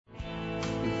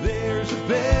there's a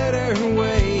better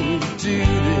way to do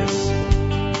this.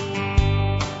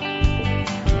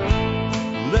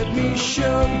 Let me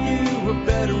show you a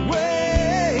better way.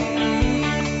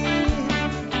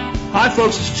 Hi,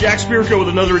 folks. This is Jack Spirko with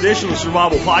another edition of the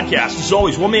Survival Podcast. As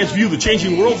always, one man's view of the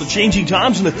changing world, the changing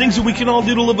times, and the things that we can all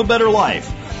do to live a better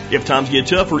life. If times get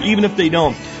tough, or even if they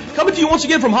don't. Coming to you once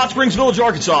again from Hot Springs Village,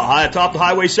 Arkansas, high atop the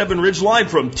Highway 7 Ridge Line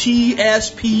from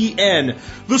TSPN,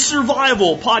 the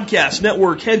Survival Podcast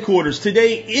Network headquarters.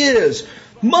 Today is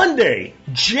Monday,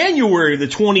 January the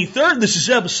 23rd. This is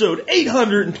episode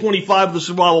 825 of the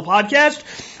Survival Podcast.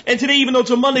 And today, even though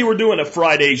it's a Monday, we're doing a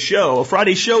Friday show. A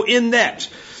Friday show in that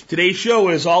today's show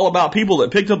is all about people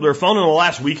that picked up their phone in the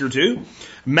last week or two,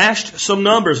 mashed some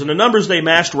numbers, and the numbers they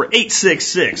mashed were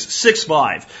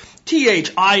 866-65-THINK.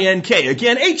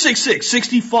 Again,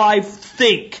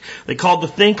 866-65-THINK. They called the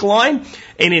Think line,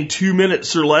 and in 2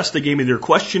 minutes or less, they gave me their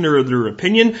question or their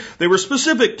opinion. They were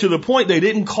specific to the point. They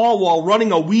didn't call while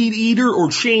running a weed eater or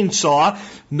chainsaw.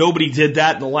 Nobody did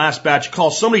that in the last batch of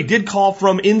calls. Somebody did call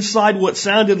from inside what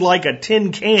sounded like a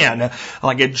tin can,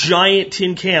 like a giant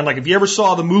tin can. Like if you ever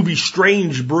saw the movie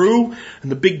Strange Brew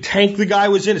and the big tank the guy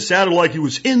was in, it sounded like he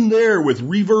was in there with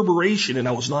reverberation, and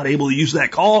I was not able to use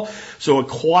that call. So a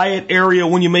quiet area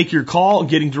when you make your call,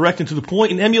 getting direct and to the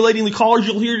point, and emulating the callers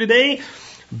you'll hear today.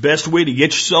 Best way to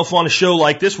get yourself on a show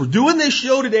like this. We're doing this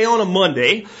show today on a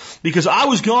Monday because I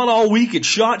was gone all week at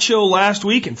SHOT Show last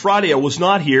week, and Friday I was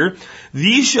not here.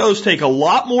 These shows take a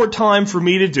lot more time for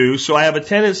me to do, so I have a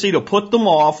tendency to put them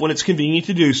off when it's convenient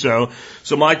to do so.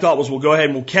 So my thought was we'll go ahead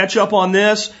and we'll catch up on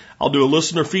this. I'll do a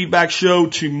listener feedback show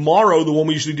tomorrow, the one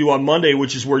we usually do on Monday,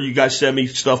 which is where you guys send me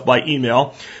stuff by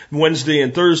email. Wednesday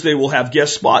and Thursday we'll have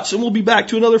guest spots, and we'll be back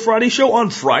to another Friday show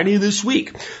on Friday this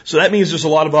week. So that means there's a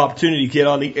lot of opportunity to get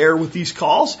on the air with these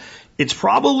calls. It's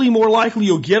probably more likely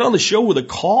you'll get on the show with a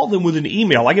call than with an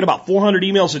email. I get about 400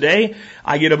 emails a day.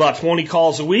 I get about 20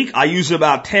 calls a week. I use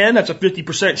about 10. That's a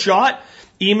 50% shot.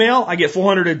 Email, I get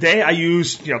 400 a day. I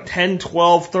use, 10,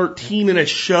 12, 13 in a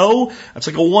show. That's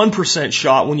like a 1%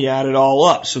 shot when you add it all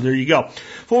up. So there you go.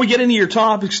 Before we get into your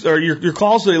topics or your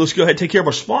calls today, let's go ahead and take care of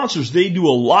our sponsors. They do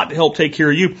a lot to help take care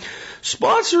of you.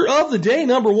 Sponsor of the day,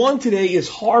 number one today, is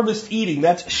Harvest Eating.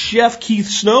 That's Chef Keith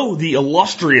Snow, the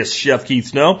illustrious Chef Keith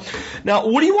Snow. Now,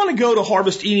 what do you want to go to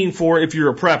Harvest Eating for if you're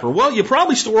a prepper? Well, you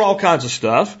probably store all kinds of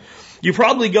stuff. You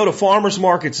probably go to farmers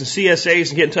markets and CSAs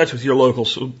and get in touch with your local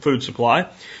food supply. You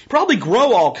probably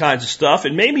grow all kinds of stuff,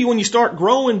 and maybe when you start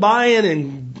growing,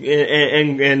 buying,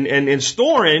 and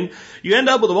storing, you end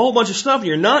up with a whole bunch of stuff and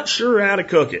you're not sure how to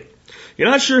cook it.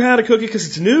 You're not sure how to cook it because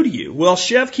it's new to you. Well,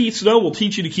 Chef Keith Snow will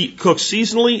teach you to cook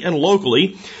seasonally and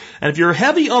locally. And if you're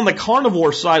heavy on the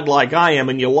carnivore side like I am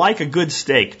and you like a good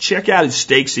steak, check out his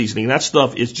steak seasoning. That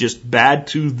stuff is just bad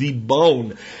to the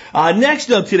bone. Next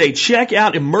up today, check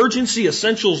out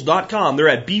emergencyessentials.com. They're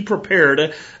at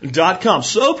beprepared.com.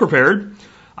 So prepared,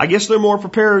 I guess they're more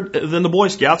prepared than the Boy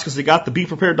Scouts because they got the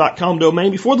beprepared.com domain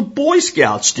before the Boy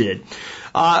Scouts did.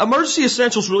 Emergency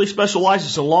Essentials really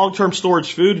specializes in long-term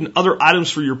storage food and other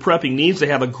items for your prepping needs. They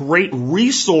have a great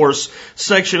resource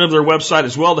section of their website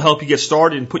as well to help you get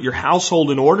started and put your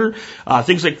household in order.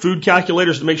 Things like food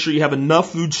calculators to make sure you have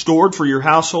enough food stored for your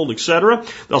household, etc.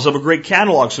 They also have a great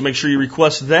catalog, so make sure you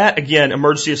request that. Again,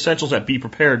 Emergency Essentials at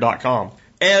beprepared.com.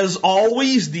 As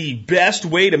always, the best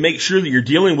way to make sure that you're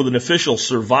dealing with an official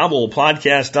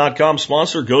survivalpodcast.com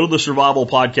sponsor, go to the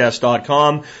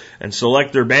survivalpodcast.com and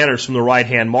select their banners from the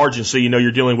right-hand margin so you know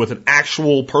you're dealing with an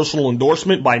actual personal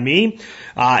endorsement by me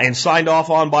and signed off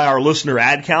on by our listener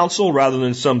ad council rather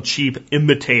than some cheap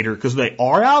imitator, because they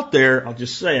are out there. I'll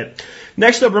just say it.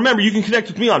 Next up, remember, you can connect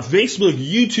with me on Facebook,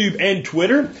 YouTube, and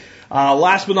Twitter.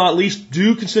 Last but not least,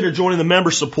 do consider joining the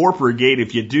Member Support Brigade.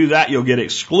 If you do that, you'll get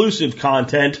exclusive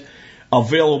content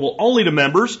available only to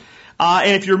members.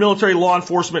 And if you're military, law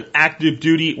enforcement, active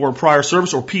duty, or prior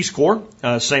service, or Peace Corps,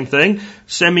 same thing.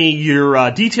 Send me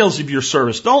your details of your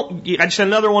service. I just sent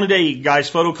another one today, guys,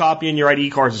 photocopying your ID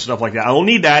cards and stuff like that. I don't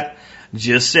need that.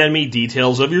 Just send me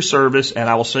details of your service, and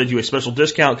I will send you a special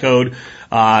discount code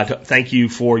to thank you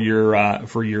for your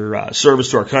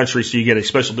service to our country, so you get a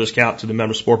special discount to the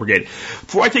Member Support Brigade.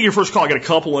 Before I take your first call, I got a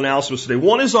couple announcements today.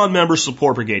 One is on Member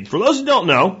Support Brigade. For those who don't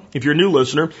know, if you're a new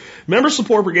listener, Member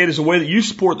Support Brigade is a way that you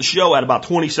support the show at about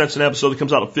 20 cents an episode. That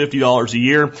comes out at $50 a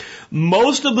year.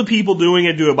 Most of the people doing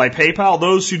it do it by PayPal.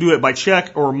 Those who do it by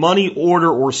check or money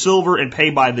order or silver and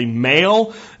pay by the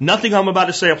mail, nothing I'm about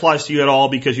to say applies to you at all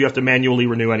because you have to manually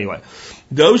renew anyway.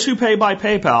 Those who pay by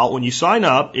PayPal, when you sign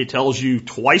up, it tells you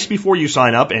twice before you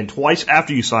sign up and twice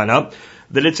after you sign up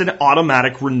that it's an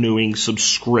automatic renewing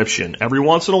subscription. Every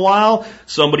once in a while,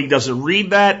 somebody doesn't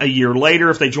read that. A year later,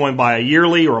 if they join by a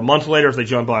yearly, or a month later, if they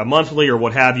join by a monthly, or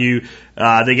what have you,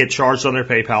 they get charged on their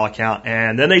PayPal account.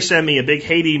 And then they send me a big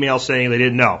hate email saying they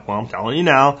didn't know. Well, I'm telling you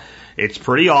now, it's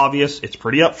pretty obvious. It's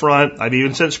pretty upfront. I've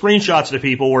even sent screenshots to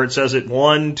people where it says it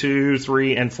 1, 2,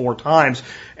 3, and 4 times,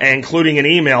 including an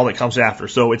email that comes after.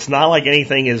 So it's not like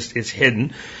anything is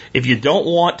hidden. If you don't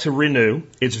want to renew,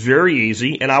 it's very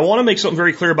easy. And I want to make something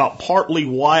very clear about partly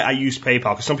why I use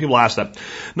PayPal, because some people ask that.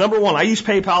 Number one, I use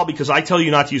PayPal because I tell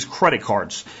you not to use credit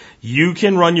cards. You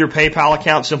can run your PayPal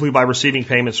account simply by receiving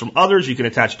payments from others. You can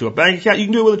attach it to a bank account. You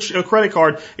can do it with a credit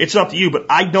card. It's up to you, but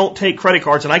I don't take credit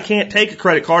cards, and I can't take a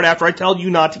credit card after I tell you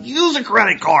not to use a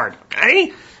credit card,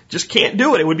 okay? Just can't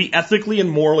do it. It would be ethically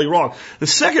and morally wrong. The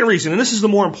second reason, and this is the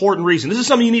more important reason, this is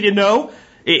something you need to know.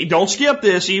 Don't skip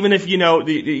this, even if you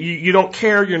don't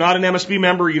care, you're not an MSB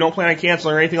member, you don't plan on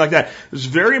canceling or anything like that. It's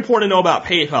very important to know about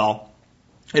PayPal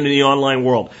and in the online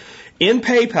world. In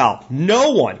PayPal,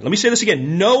 no one, let me say this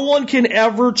again, no one can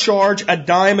ever charge a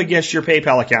dime against your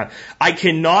PayPal account. I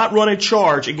cannot run a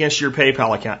charge against your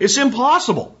PayPal account. It's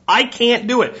impossible. I can't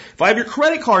do it. If I have your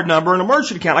credit card number and a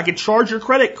merchant account, I can charge your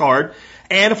credit card.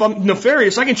 And if I'm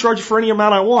nefarious, I can charge you for any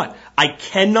amount I want. I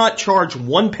cannot charge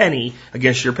 1 penny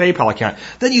against your PayPal account.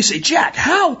 Then you say, Jack,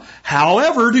 how?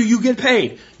 However do you get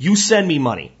paid? You send me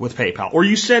money with PayPal. Or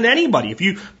you send anybody. If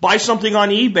you buy something on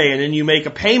eBay and then you make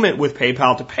a payment with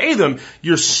PayPal to pay them,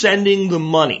 you're sending the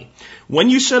money. When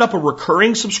you set up a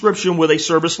recurring subscription with a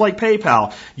service like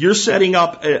PayPal, you're setting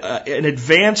up an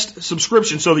advanced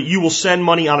subscription so that you will send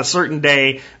money on a certain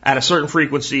day at a certain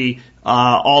frequency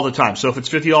all the time. So if it's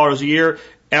 $50 a year,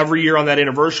 every year on that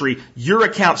anniversary, your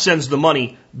account sends the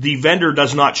money. The vendor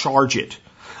does not charge it.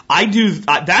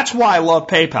 That's why I love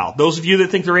PayPal. Those of you that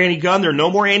think they're anti-gun, they're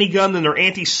no more anti-gun than they're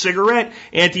anti-cigarette,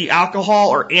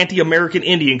 anti-alcohol, or anti-American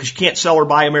Indian, because you can't sell or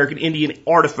buy American Indian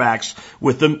artifacts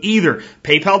with them either.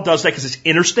 PayPal does that because it's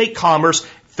interstate commerce,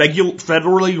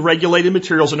 federally regulated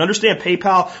materials. And understand,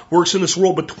 PayPal works in this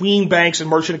world between banks and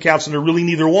merchant accounts, and they're really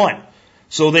neither one.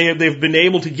 So they've been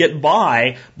able to get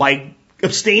by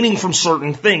abstaining from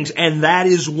certain things, and that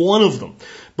is one of them.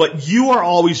 But you are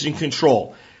always in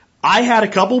control. I had a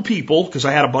couple people, because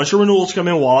I had a bunch of renewals come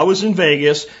in while I was in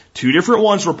Vegas, 2 different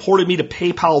ones reported me to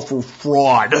PayPal for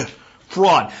fraud.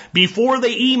 Before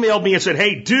they emailed me and said,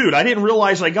 hey, dude, I didn't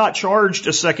realize I got charged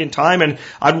a second time, and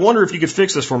I'd wonder if you could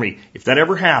fix this for me. If that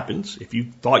ever happens, if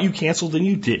you thought you canceled and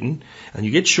you didn't, and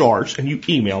you get charged and you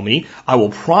email me, I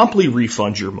will promptly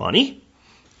refund your money.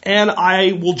 And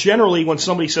I will generally, when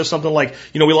somebody says something like,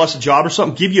 we lost a job or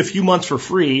something, give you a few months for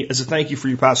free as a thank you for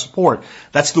your past support.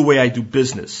 That's the way I do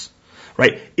business,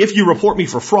 right? If you report me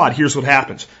for fraud, here's what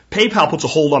happens. PayPal puts a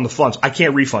hold on the funds. I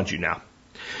can't refund you now.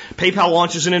 PayPal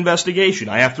launches an investigation.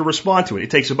 I have to respond to it.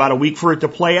 It takes about a week for it to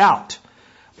play out.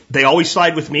 They always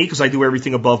side with me because I do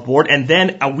everything above board. And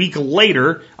then a week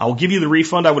later, I'll give you the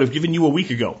refund I would have given you a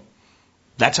week ago.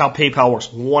 That's how PayPal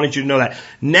works. Wanted you to know that.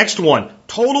 Next one,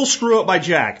 total screw up by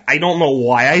Jack. I don't know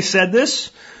why I said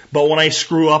this, but when I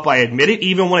screw up, I admit it,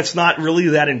 even when it's not really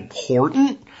that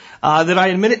important that I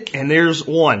admit it. And there's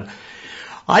one.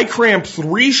 I crammed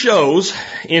 3 shows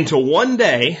into one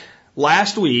day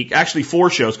last week, actually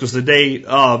 4 shows because the day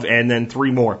of, and then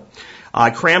 3 more. I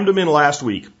crammed them in last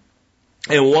week.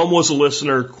 And one was a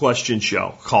listener question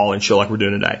show, call-in show like we're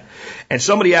doing today. And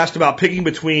somebody asked about picking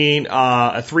between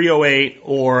a 308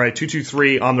 or a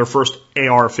 223 on their first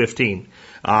AR-15,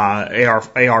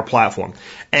 AR platform.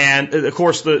 And of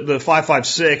course the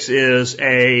 556 is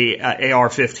a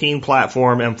AR-15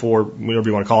 platform, M4, whatever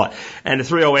you want to call it. And the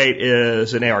 308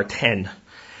 is an AR-10.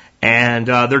 And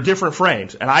they're different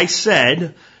frames. And I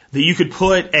said that you could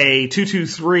put a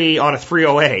 223 on a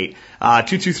 308,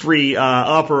 223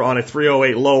 upper on a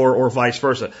 308 lower, or vice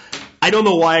versa. I don't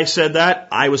know why I said that.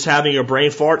 I was having a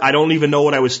brain fart. I don't even know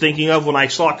what I was thinking of when I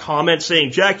saw comments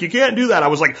saying, Jack, you can't do that. I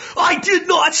was like, I did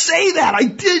not say that. I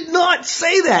did not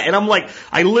say that. And I'm like,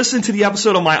 I listened to the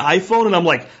episode on my iPhone and I'm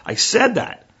like, I said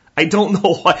that. I don't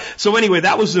know why. So anyway,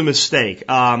 that was a mistake.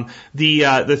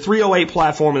 The 308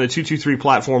 platform and the 223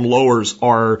 platform lowers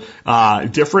are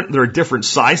different. They're a different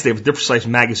size. They have a different size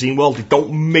magazine well. They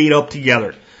don't mate up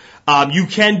together. You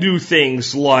can do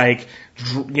things like,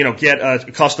 get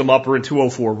a custom upper in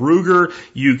 204 Ruger.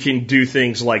 You can do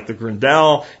things like the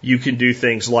Grendel. You can do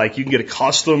things like you can get a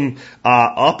custom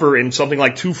upper in something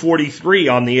like 243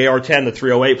 on the AR-10, the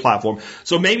 308 platform.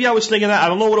 So maybe I was thinking that. I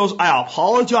don't know what it was. I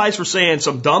apologize for saying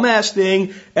some dumbass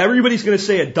thing. Everybody's going to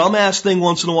say a dumbass thing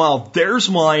once in a while. There's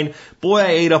mine. Boy,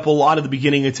 I ate up a lot at the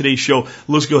beginning of today's show.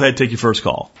 Let's go ahead and take your first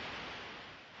call.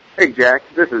 Hey, Jack.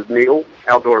 This is Neil,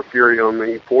 Outdoor Fury on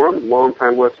the forum,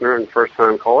 long-time listener and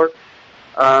first-time caller.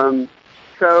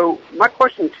 So my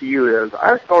question to you is,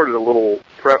 I started a little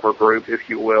prepper group, if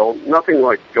you will, nothing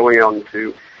like going out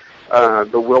into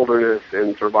the wilderness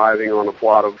and surviving on a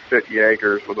plot of 50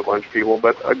 acres with a bunch of people,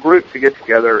 but a group to get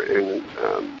together and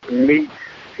meet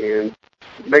and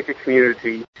make a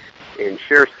community and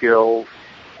share skills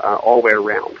all the way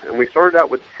around. And we started out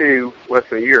with 2 less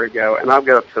than a year ago, and I've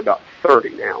got up to about 30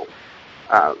 now.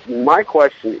 My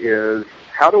question is,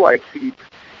 how do I keep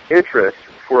interest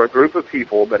for a group of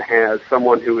people that has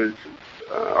someone who is,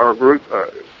 or a group,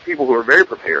 people who are very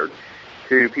prepared,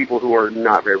 to people who are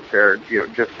not very prepared,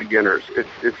 just beginners?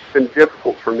 It's been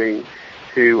difficult for me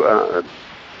to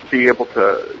be able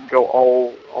to go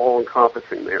all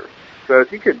encompassing there. So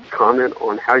if you could comment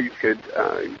on how you could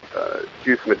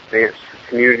do some advanced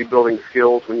community building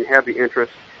skills when you have the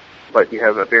interest, but you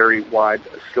have a very wide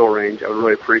skill range, I would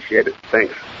really appreciate it.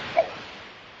 Thanks.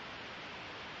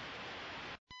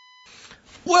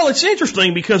 Well, it's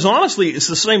interesting because, honestly, it's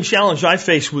the same challenge I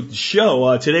face with the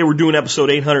show. Today we're doing episode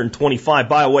 825.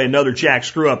 By the way, another Jack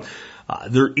screw-up.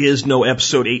 There is no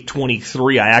episode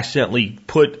 823. I accidentally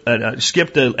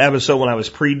skipped an episode when I was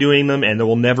pre-doing them, and there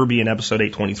will never be an episode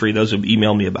 823. Those have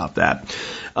emailed me about that.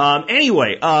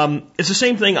 Anyway, it's the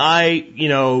same thing I,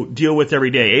 deal with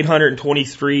every day.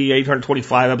 823,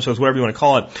 825 episodes, whatever you want to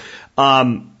call it.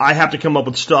 I have to come up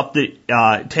with stuff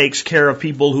that takes care of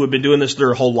people who have been doing this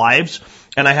their whole lives.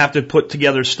 And I have to put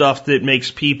together stuff that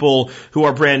makes people who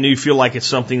are brand new feel like it's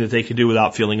something that they can do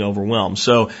without feeling overwhelmed.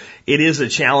 So it is a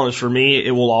challenge for me.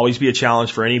 It will always be a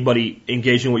challenge for anybody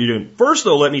engaging in what you're doing. First,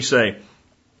 though, let me say,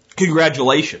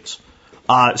 congratulations.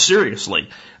 Seriously.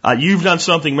 You've done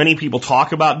something many people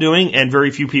talk about doing and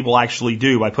very few people actually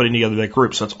do by putting together that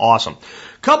group. So that's awesome.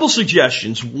 Couple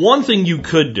suggestions. One thing you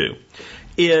could do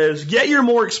is get your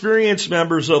more experienced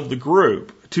members of the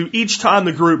group to, each time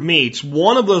the group meets,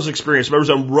 one of those experienced members,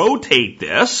 and rotate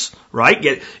this, right?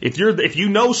 If you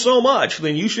know so much,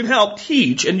 then you should help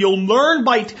teach, and you'll learn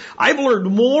I've learned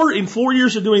more in 4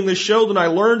 years of doing this show than I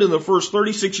learned in the first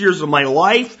 36 years of my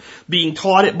life, being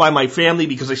taught it by my family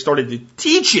because I started to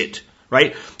teach it,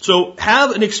 right? So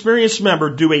have an experienced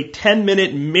member do a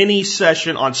 10-minute mini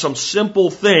session on some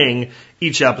simple thing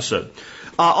each episode.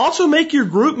 Also make your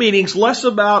group meetings less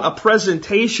about a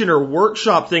presentation or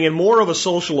workshop thing and more of a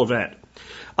social event.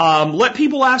 Let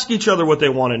people ask each other what they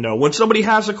want to know. When somebody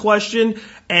has a question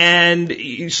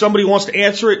and somebody wants to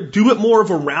answer it, do it more of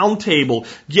a round table.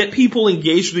 Get people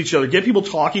engaged with each other. Get people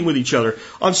talking with each other.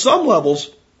 On some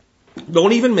levels,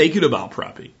 don't even make it about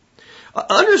prepping.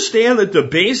 Understand that the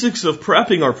basics of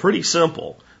prepping are pretty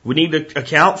simple. We need to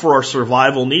account for our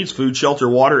survival needs: food, shelter,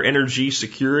 water, energy,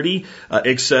 security,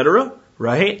 etc.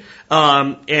 Right?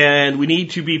 And we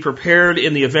need to be prepared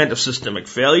in the event of systemic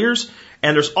failures.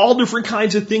 And there's all different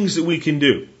kinds of things that we can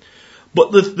do.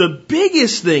 But the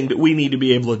biggest thing that we need to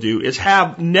be able to do is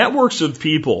have networks of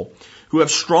people who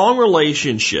have strong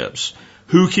relationships,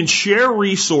 who can share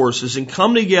resources and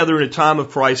come together in a time of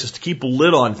crisis to keep a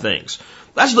lid on things.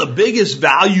 That's the biggest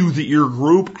value that your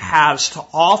group has to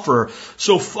offer.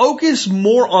 So focus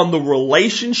more on the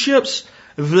relationships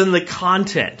than the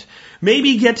content.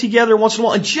 Maybe get together once in a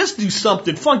while and just do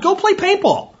something fun. Go play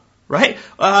paintball, right?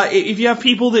 If you have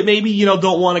people that maybe,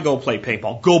 don't want to go play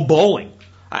paintball, go bowling.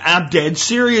 I'm dead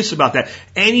serious about that.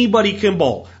 Anybody can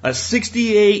bowl. A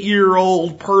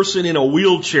 68-year-old person in a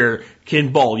wheelchair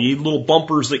can bowl. You need little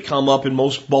bumpers that come up in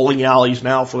most bowling alleys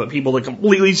now for the people that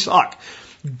completely suck.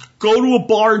 Go to a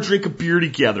bar and drink a beer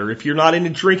together. If you're not into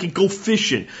drinking, go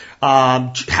fishing.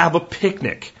 Have a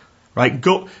picnic. Right?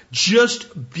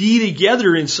 Just be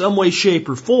together in some way, shape,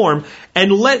 or form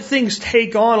and let things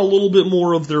take on a little bit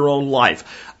more of their own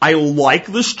life. I like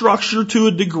the structure to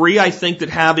a degree. I think that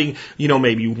having,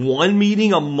 maybe one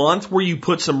meeting a month where you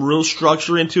put some real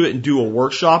structure into it and do a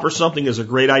workshop or something is a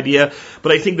great idea.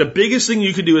 But I think the biggest thing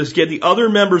you could do is get the other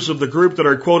members of the group that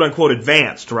are quote unquote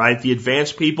advanced, right? The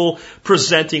advanced people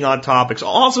presenting on topics. I'll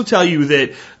also tell you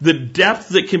that the depth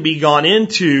that can be gone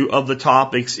into of the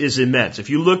topics is immense. If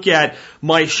you look at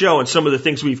my show and some of the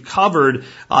things we've covered,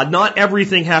 not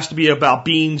everything has to be about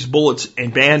beans, bullets,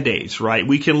 and band-aids, right?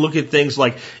 We can look at things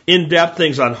like in-depth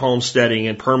things on homesteading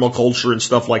and permaculture and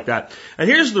stuff like that. And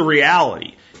here's the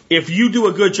reality. if you do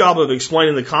a good job of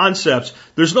explaining the concepts,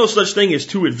 there's no such thing as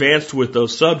too advanced with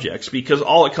those subjects, because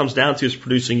all it comes down to is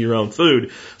producing your own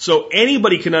food. So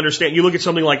anybody can understand. You look at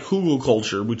something like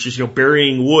hugelkultur, which is,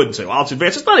 burying wood, and say, well, it's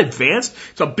advanced. It's not advanced.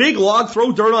 It's a big log,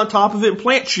 throw dirt on top of it, and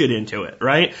plant shit into it,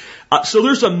 right? So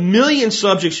there's a million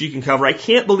subjects you can cover. I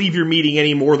can't believe you're meeting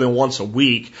any more than once a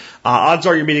week. Odds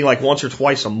are you're meeting like once or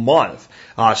twice a month.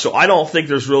 So I don't think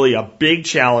there's really a big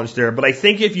challenge there. But I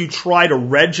think if you try to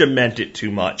regiment it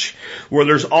too much, where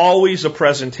there's always a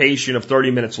presentation of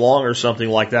 30 minutes long or something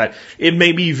like that, it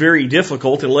may be very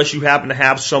difficult unless you happen to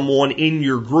have someone in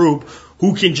your group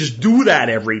who can just do that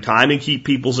every time and keep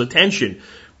people's attention.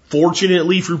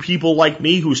 Fortunately for people like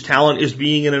me, whose talent is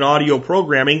being in an audio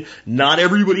programming, not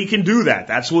everybody can do that.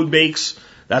 That's what makes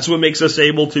us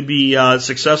able to be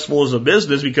successful as a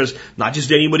business, because not just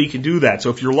anybody can do that. So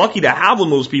if you're lucky to have one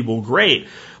of those people, great.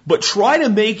 But try to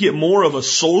make it more of a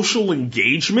social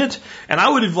engagement. And I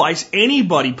would advise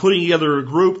anybody putting together a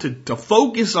group to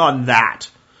focus on that.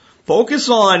 Focus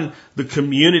on the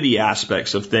community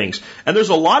aspects of things. And there's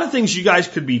a lot of things you guys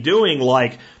could be doing,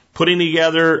 like putting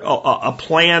together a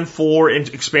plan for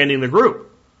expanding the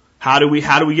group. How do we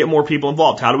get more people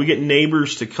involved? How do we get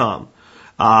neighbors to come?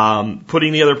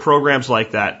 Putting together programs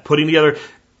like that. Putting together,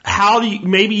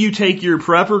 maybe you take your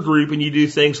prepper group and you do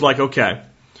things like, okay,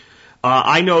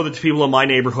 I know that the people in my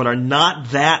neighborhood are not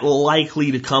that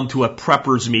likely to come to a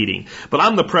preppers meeting, but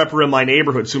I'm the prepper in my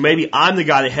neighborhood, so maybe I'm the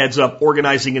guy that heads up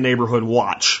organizing a neighborhood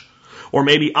watch. Or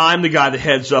maybe I'm the guy that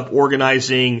heads up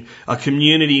organizing a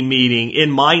community meeting in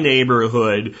my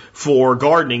neighborhood for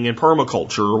gardening and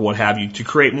permaculture or what have you, to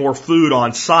create more food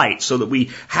on site so that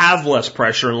we have less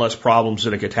pressure and less problems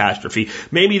in a catastrophe.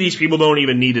 Maybe these people don't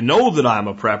even need to know that I'm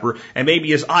a prepper, and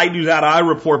maybe as I do that, I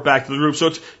report back to the group.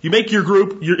 So you make your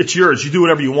group, it's yours. You do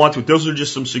whatever you want with it. Those are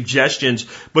just some suggestions,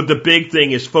 but the big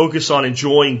thing is focus on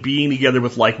enjoying being together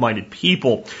with like-minded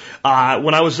people.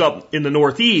 When I was up in the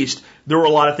Northeast, there were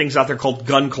a lot of things out there called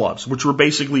gun clubs, which were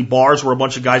basically bars where a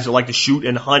bunch of guys that like to shoot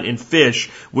and hunt and fish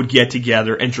would get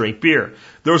together and drink beer.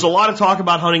 There was a lot of talk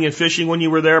about hunting and fishing when you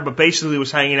were there, but basically it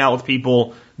was hanging out with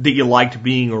people that you liked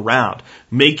being around.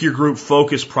 Make your group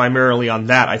focus primarily on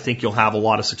that. I think you'll have a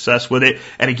lot of success with it.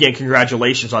 And again,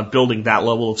 congratulations on building that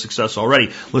level of success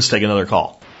already. Let's take another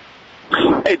call.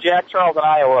 Hey, Jack, Charles in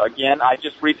Iowa again. I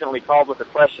just recently called with a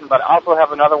question, but I also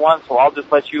have another one, so I'll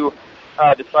just let you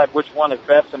decide which one is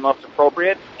best and most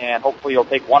appropriate, and hopefully you'll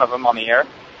take one of them on the air.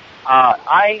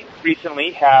 I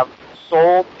recently have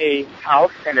sold a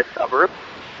house in a suburb.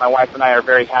 My wife and I are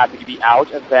very happy to be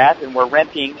out of that, and we're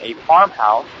renting a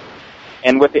farmhouse.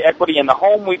 And with the equity in the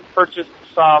home, we've purchased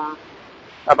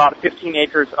about 15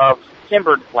 acres of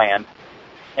timbered land,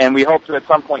 and we hope to at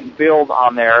some point build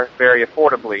on there very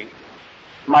affordably.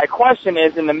 My question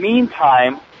is, in the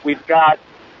meantime, we've got,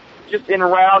 just in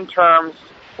round terms,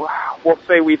 we'll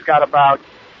say we've got about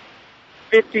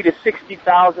 $50,000 to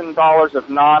 $60,000 of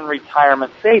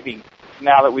non-retirement savings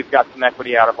now that we've got some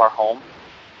equity out of our home.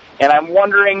 And I'm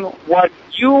wondering what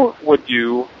you would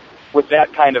do with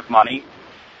that kind of money,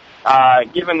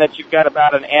 given that you've got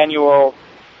about an annual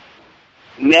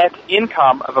net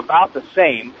income of about the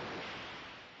same.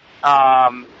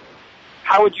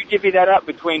 How would you divvy that up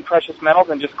between precious metals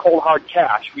and just cold hard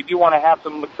cash? We do want to have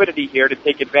some liquidity here to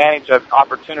take advantage of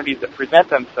opportunities that present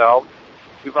themselves.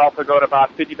 We've also got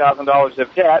about $50,000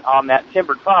 of debt on that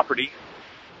timbered property.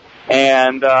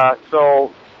 And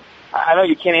so I know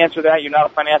you can't answer that. You're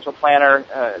not a financial planner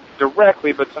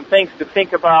directly, but some things to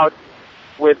think about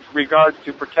with regards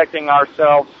to protecting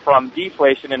ourselves from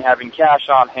deflation and having cash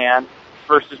on hand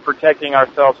versus protecting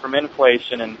ourselves from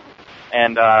inflation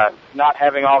and not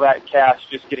having all that cash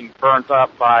just getting burnt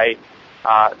up by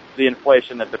the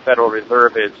inflation that the Federal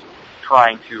Reserve is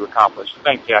trying to accomplish.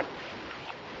 Thanks, Jack.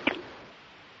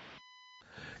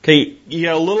 Okay, you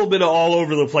got a little bit of all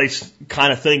over the place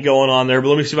kind of thing going on there, but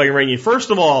let me see if I can bring you.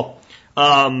 First of all,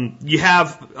 you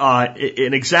have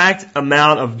an exact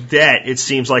amount of debt, it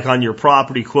seems like, on your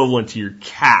property equivalent to your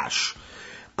cash.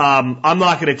 I'm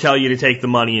not going to tell you to take the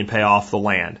money and pay off the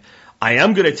land. I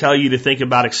am going to tell you to think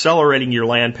about accelerating your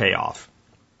land payoff.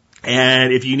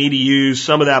 And if you need to use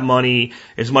some of that money,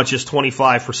 as much as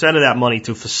 25% of that money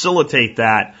to facilitate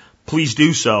that, please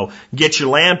do so. Get your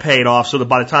land paid off so that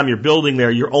by the time you're building there,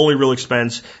 your only real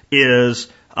expense is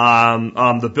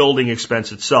the building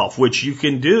expense itself, which you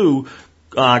can do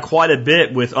quite a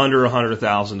bit with under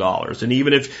 $100,000. And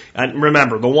even if, and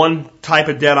remember, the one type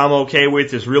of debt I'm okay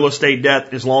with is real estate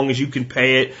debt, as long as you can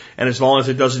pay it, and as long as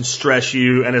it doesn't stress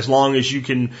you, and as long as you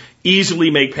can easily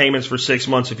make payments for 6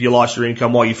 months if you lost your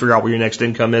income while you figure out where your next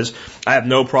income is. I have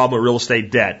no problem with real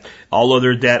estate debt. All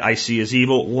other debt I see as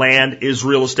evil. Land is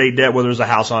real estate debt, whether there's a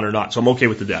house on or not. So I'm okay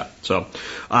with the debt. So,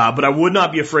 but I would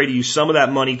not be afraid to use some of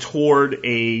that money toward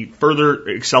a further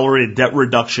accelerated debt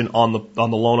reduction on the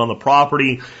loan on the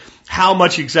property. How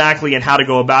much exactly and how to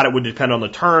go about it would depend on the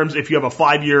terms. If you have a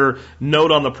 5-year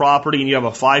note on the property and you have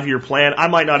a 5-year plan, I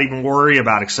might not even worry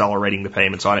about accelerating the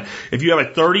payments on it. If you have a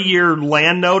 30-year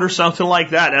land note or something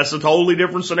like that, that's a totally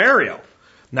different scenario.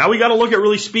 Now we got to look at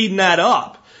really speeding that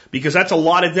up, because that's a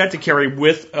lot of debt to carry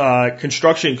with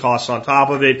construction costs on top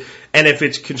of it. And if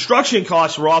it's construction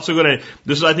costs, we're also going to,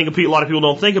 this is I think a lot of people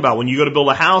don't think about, when you go to build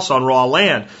a house on raw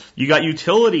land, you got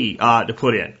utility to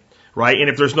put in. Right? And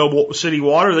if there's no city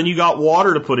water, then you got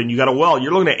water to put in. You got a well.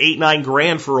 You're looking at $8-9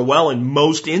 grand for a well in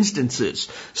most instances.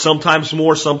 Sometimes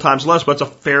more, sometimes less, but it's a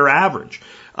fair average.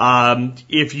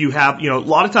 If you have, a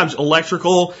lot of times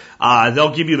electrical,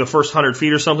 they'll give you the first 100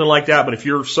 feet or something like that. But if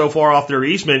you're so far off their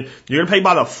easement, you're going to pay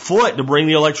by the foot to bring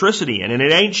the electricity in, and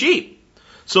it ain't cheap.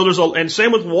 So and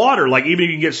same with water. Like, even if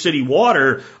you can get city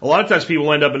water, a lot of times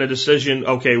people end up in a decision,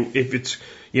 okay, if it's,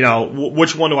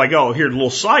 which one do I go? Here, a little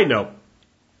side note.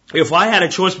 If I had a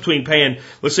choice between paying,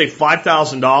 let's say,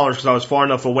 $5,000 because I was far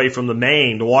enough away from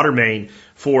the water main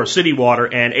for city water,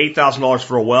 and $8,000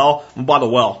 for a well, I'm going to buy the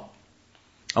well.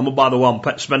 I'm going to buy the well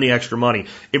and spend the extra money.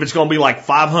 If it's going to be like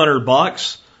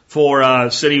 $500 for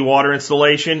city water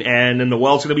installation, and then the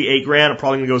well's going to be $8 grand, I'm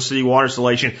probably going to go city water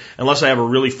installation unless I have a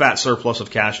really fat surplus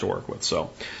of cash to work with. So,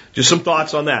 just some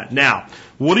thoughts on that. Now,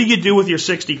 what do you do with your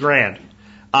 60 grand?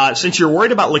 Since you're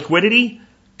worried about liquidity,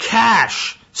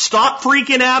 cash. Stop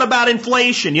freaking out about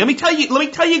inflation. Let me tell you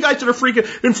guys that are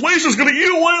freaking, inflation's going to eat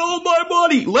away all my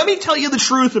money. Let me tell you the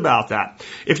truth about that.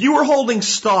 If you were holding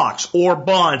stocks or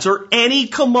bonds or any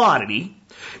commodity,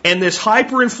 and this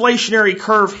hyperinflationary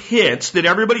curve hits that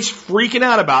everybody's freaking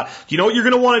out about, you know what you're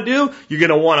going to want to do? You're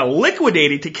going to want to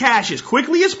liquidate it to cash as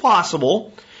quickly as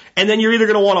possible. And then you're either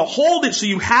going to want to hold it so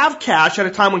you have cash at a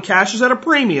time when cash is at a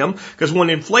premium, because when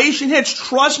inflation hits,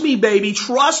 trust me, baby,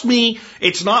 trust me,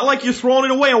 it's not like you're throwing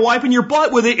it away and wiping your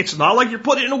butt with it. It's not like you're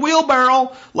putting it in a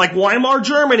wheelbarrow like Weimar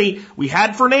Germany. We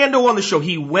had Fernando on the show.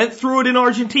 He went through it in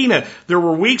Argentina. There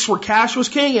were weeks where cash was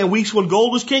king and weeks when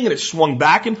gold was king, and it swung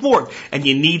back and forth, and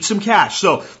you need some cash.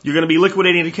 So you're going to be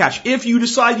liquidating the cash. If you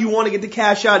decide you want to get the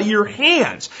cash out of your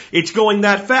hands, it's going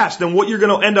that fast. Then what you're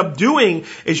going to end up doing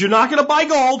is you're not going to buy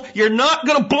gold. You're not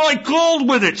going to buy gold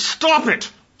with it. Stop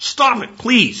it. Stop it,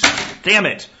 please. Damn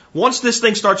it. Once this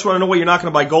thing starts running away, you're not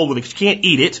going to buy gold with it because you can't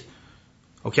eat it.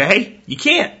 Okay? You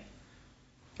can't.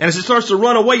 And as it starts to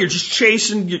run away, you're just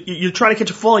chasing, you're trying to catch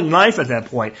a falling knife at that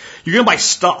point. You're going to buy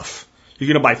stuff. You're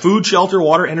going to buy food, shelter,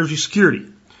 water, energy, security.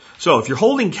 So if you're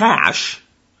holding cash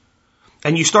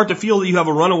and you start to feel that you have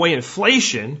a runaway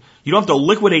inflation, you don't have to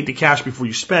liquidate the cash before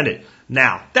you spend it.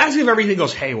 Now, that's if everything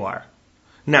goes haywire.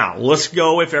 Now, let's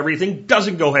go if everything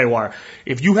doesn't go haywire.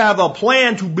 If you have a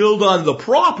plan to build on the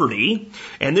property,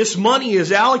 and this money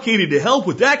is allocated to help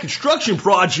with that construction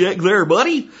project there,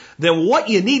 buddy, then what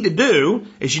you need to do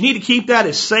is you need to keep that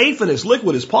as safe and as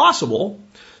liquid as possible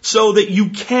so that you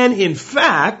can, in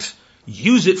fact,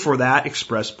 use it for that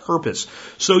express purpose.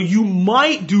 So you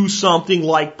might do something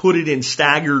like put it in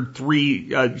staggered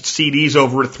CDs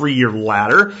over a 3-year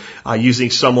ladder, using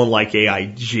someone like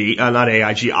ING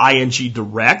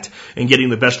Direct, and getting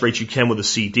the best rate you can with a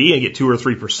CD and get 2 or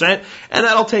 3%. And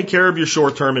that'll take care of your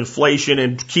short-term inflation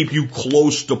and keep you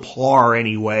close to par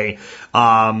anyway.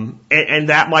 And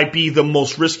that might be the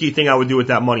most risky thing I would do with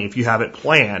that money if you have it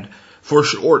planned for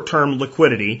short-term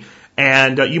liquidity.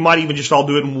 And you might even just all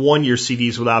do it in 1-year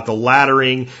CDs without the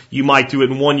laddering. You might do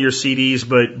it in 1-year CDs,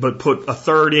 but put a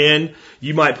third in.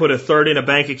 You might put a third in a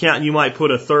bank account, and you might put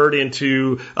a third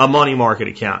into a money market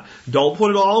account. Don't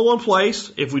put it all in one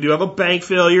place. If we do have a bank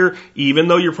failure, even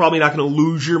though you're probably not going to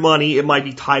lose your money, it might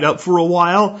be tied up for a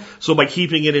while. So by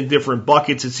keeping it in different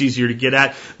buckets, it's easier to get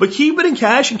at. But keep it in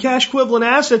cash and cash equivalent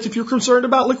assets if you're concerned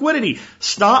about liquidity.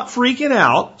 Stop freaking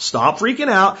out. Stop freaking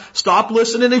out. Stop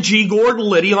listening to G. Gordon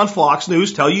Liddy on Fox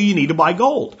News tell you need to buy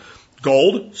gold.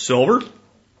 Gold, silver,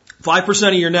 5%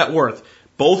 of your net worth.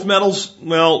 Both metals,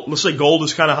 well, let's say gold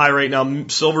is kind of high right now.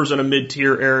 Silver's in a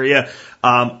mid-tier area.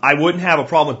 I wouldn't have a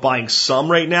problem with buying some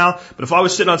right now, but if I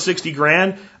was sitting on 60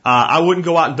 grand, I wouldn't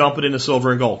go out and dump it into silver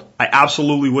and gold. I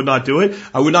absolutely would not do it.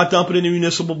 I would not dump it into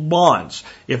municipal bonds.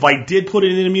 If I did put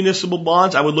it into municipal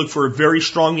bonds, I would look for a very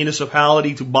strong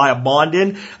municipality to buy a bond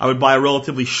in. I would buy a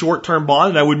relatively short-term bond,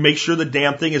 and I would make sure the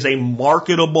damn thing is a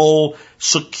marketable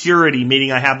security,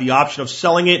 meaning I have the option of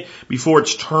selling it before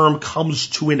its term comes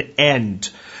to an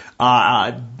end.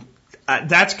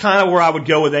 That's kind of where I would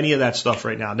go with any of that stuff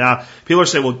right now. Now, people are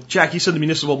saying, well, Jack, you said the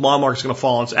municipal bond market is going to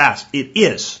fall on its ass. It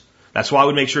is. That's why I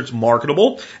would make sure it's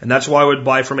marketable, and that's why I would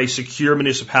buy from a secure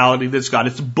municipality that's got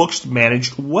its books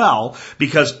managed well,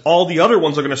 because all the other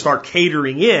ones are going to start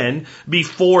catering in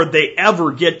before they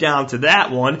ever get down to that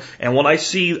one. And when I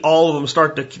see all of them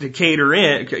start to crater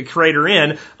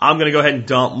in, I'm going to go ahead and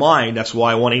dump mine. That's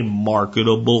why I want a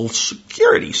marketable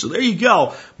security. So there you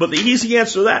go. But the easy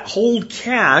answer to that, hold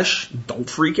cash, don't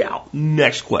freak out.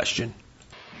 Next question.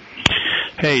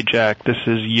 Hey, Jack, this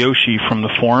is Yoshi from the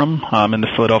forum. I'm in the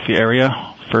Philadelphia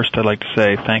area. First, I'd like to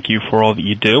say thank you for all that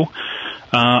you do.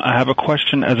 I have a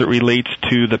question as it relates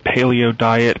to the paleo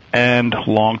diet and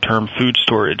long-term food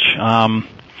storage.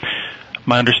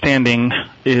 My understanding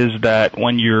is that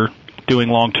when you're doing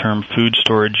long-term food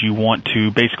storage, you want to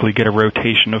basically get a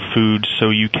rotation of food so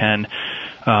you can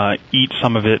eat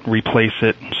some of it, replace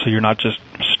it, so you're not just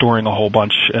storing a whole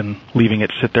bunch and leaving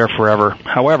it sit there forever.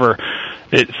 However,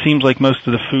 it seems like most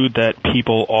of the food that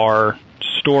people are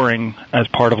storing as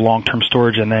part of long-term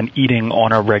storage and then eating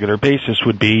on a regular basis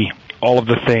would be all of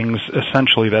the things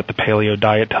essentially that the paleo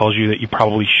diet tells you that you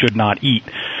probably should not eat.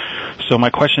 So my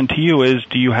question to you is,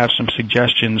 do you have some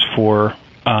suggestions for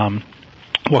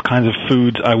what kinds of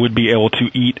foods I would be able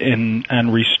to eat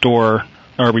and restore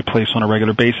or replace on a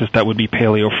regular basis that would be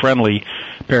paleo-friendly,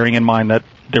 bearing in mind that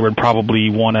they would probably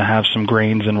want to have some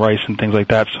grains and rice and things like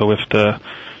that, so if the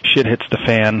shit hits the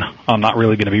fan, I'm not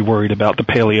really going to be worried about the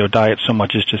paleo diet so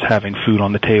much as just having food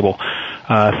on the table.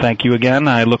 Thank you again.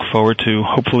 I look forward to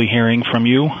hopefully hearing from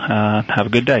you. Have a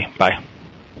good day. Bye.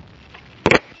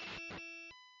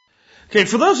 Okay,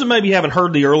 for those that maybe haven't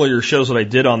heard the earlier shows that I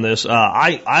did on this,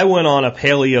 I went on a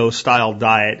paleo-style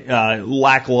diet,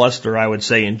 lackluster, I would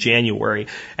say, in January.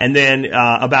 And then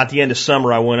about the end of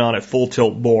summer, I went on at full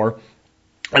tilt bore.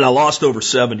 And I lost over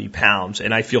 70 pounds,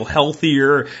 and I feel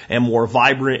healthier and more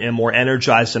vibrant and more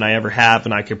energized than I ever have,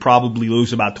 and I could probably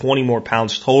lose about 20 more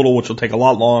pounds total, which will take a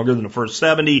lot longer than the first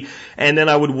 70, and then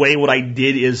I would weigh what I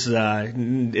did as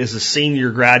a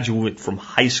senior graduate from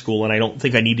high school, and I don't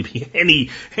think I need to be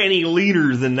any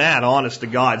leaner than that, honest to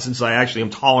God, since I actually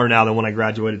am taller now than when I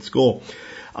graduated school.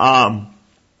 But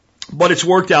it's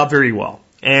worked out very well.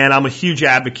 And I'm a huge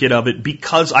advocate of it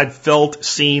because I've felt,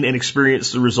 seen, and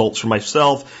experienced the results for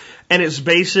myself. And it's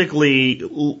basically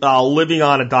living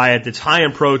on a diet that's high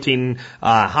in protein,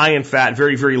 high in fat,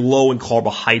 very, very low in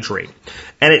carbohydrate.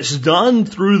 And it's done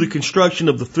through the construction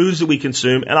of the foods that we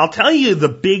consume. And I'll tell you the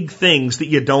big things that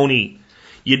you don't eat.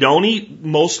 You don't eat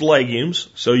most legumes,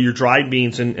 so your dried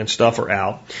beans and stuff are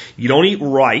out. You don't eat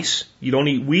rice. You don't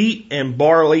eat wheat and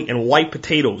barley and white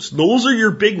potatoes. Those are your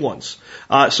big ones.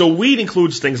 So wheat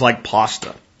includes things like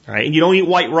pasta, right? And you don't eat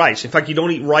white rice. In fact, you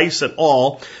don't eat rice at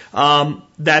all.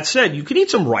 That said, you can eat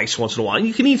some rice once in a while, and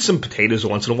you can eat some potatoes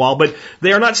once in a while, but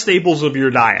they are not staples of your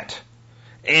diet.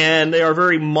 And they are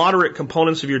very moderate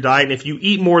components of your diet, and if you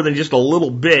eat more than just a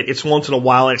little bit, it's once in a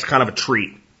while, and it's kind of a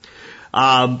treat.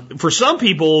 For some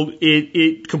people,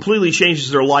 it completely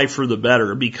changes their life for the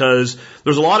better because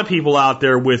there's a lot of people out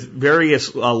there with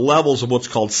various levels of what's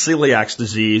called celiac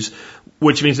disease,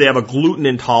 which means they have a gluten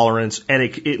intolerance, and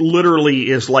it literally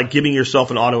is like giving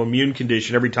yourself an autoimmune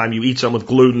condition every time you eat something with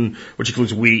gluten, which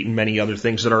includes wheat and many other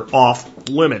things that are off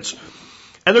limits.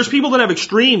 And there's people that have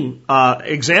extreme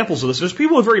examples of this. There's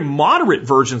people with very moderate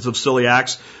versions of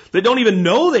celiacs that don't even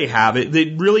know they have it. They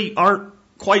really aren't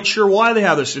quite sure why they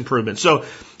have this improvement. So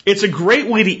it's a great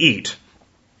way to eat.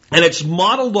 And it's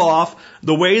modeled off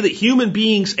the way that human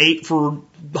beings ate for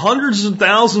hundreds and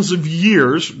thousands of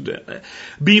years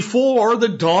before the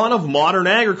dawn of modern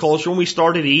agriculture when we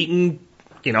started eating,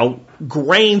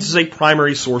 grains as a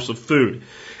primary source of food.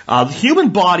 The human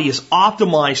body is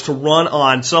optimized to run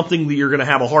on something that you're going to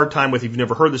have a hard time with if you've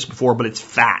never heard this before, but it's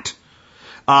fat.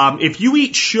 If you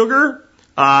eat sugar,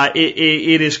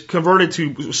 it is converted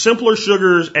to simpler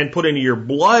sugars and put into your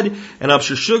blood and ups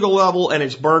your sugar level, and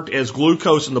it's burnt as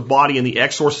glucose in the body, and the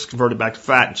X source is converted back to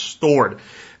fat and stored.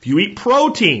 If you eat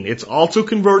protein, it's also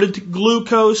converted to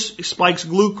glucose, it spikes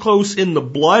glucose in the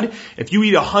blood. If you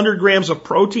eat 100 grams of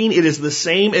protein, it is the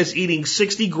same as eating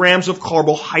 60 grams of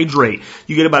carbohydrate.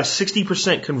 You get about a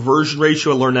 60% conversion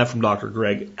ratio. I learned that from Dr.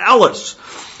 Greg Ellis.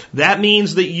 That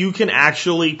means that you can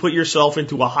actually put yourself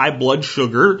into a high blood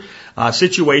sugar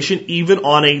situation, even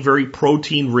on a very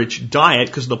protein-rich diet,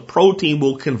 because the protein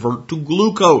will convert to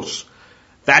glucose.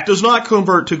 Fat does not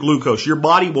convert to glucose. Your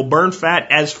body will burn fat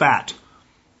as fat.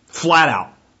 Flat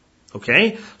out.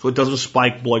 Okay? So it doesn't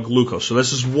spike blood glucose. So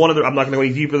this is one of the, I'm not going to go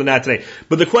any deeper than that today.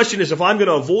 But the question is, if I'm going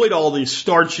to avoid all these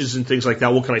starches and things like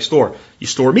that, what can I store? You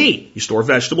store meat. You store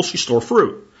vegetables. You store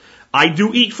fruit. I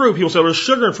do eat fruit. People say, well, there's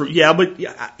sugar in fruit. Yeah, but,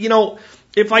 you know,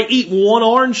 if I eat one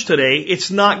orange today,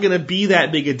 it's not going to be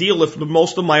that big a deal if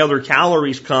most of my other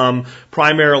calories come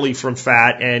primarily from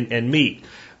fat and meat.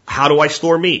 How do I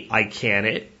store meat? I can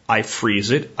it. I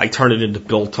freeze it. I turn it into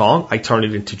biltong. I turn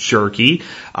it into jerky.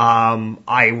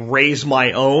 I raise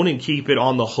my own and keep it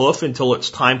on the hoof until it's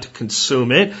time to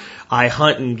consume it. I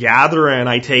hunt and gather and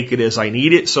I take it as I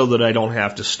need it so that I don't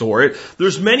have to store it.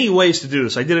 There's many ways to do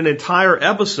this. I did an entire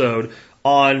episode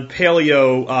on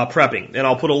paleo prepping, and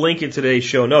I'll put a link in today's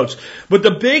show notes. But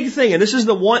the big thing, and this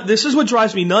is what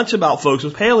drives me nuts about folks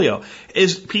with paleo,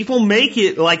 is people make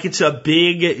it like it's a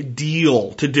big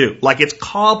deal to do, like it's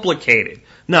complicated.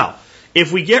 Now,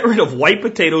 if we get rid of white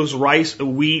potatoes, rice,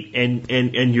 wheat,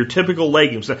 and your typical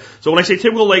legumes, so when I say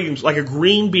typical legumes, like a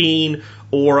green bean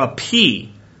or a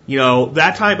pea, you know,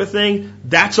 that type of thing,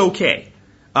 that's okay.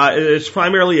 It's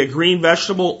primarily a green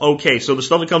vegetable, okay. So the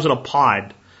stuff that comes in a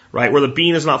pod, right, where the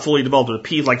bean is not fully developed, or the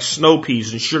peas like snow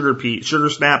peas and sugar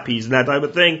snap peas and that type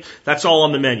of thing, that's all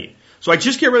on the menu. So I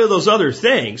just get rid of those other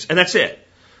things, and that's it.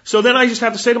 So then I just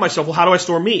have to say to myself, well, how do I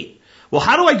store meat? Well,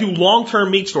 how do I do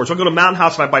long-term meat storage? So I go to Mountain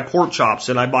House and I buy pork chops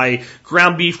and I buy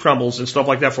ground beef crumbles and stuff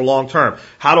like that for long-term.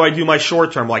 How do I do my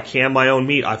short-term? Well, I can my own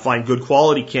meat. I find good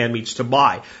quality canned meats to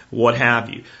buy, what have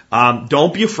you.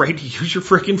 Don't be afraid to use your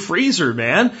frickin' freezer,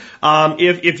 man.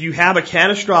 If you have a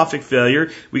catastrophic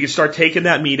failure, we can start taking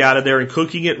that meat out of there and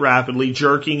cooking it rapidly,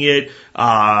 jerking it,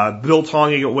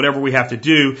 biltonging it, whatever we have to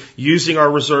do, using our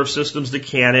reserve systems to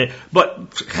can it.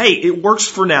 But hey, it works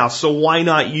for now, so why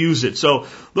not use it? So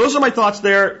those are my thoughts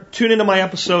there. Tune into my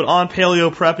episode on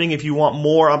paleo prepping if you want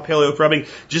more on paleo prepping.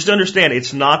 Just understand,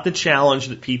 it's not the challenge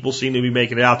that people seem to be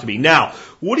making it out to be. Now,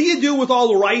 what do you do with all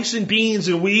the rice and beans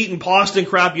and wheat and pasta and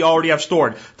crap you already have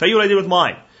stored? Tell you what I did with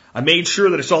mine. I made sure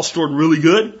that it's all stored really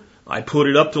good. I put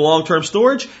it up to long-term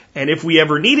storage, and if we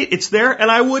ever need it, it's there, and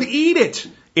I would eat it.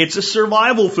 It's a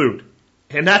survival food.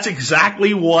 And that's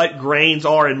exactly what grains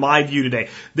are in my view today.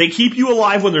 They keep you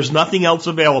alive when there's nothing else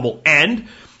available. And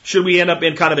should we end up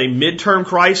in kind of a midterm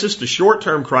crisis to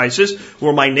short-term crisis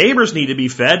where my neighbors need to be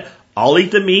fed, I'll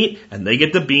eat the meat and they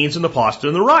get the beans and the pasta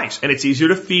and the rice. And it's easier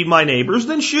to feed my neighbors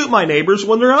than shoot my neighbors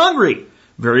when they're hungry.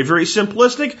 Very, very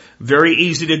simplistic, very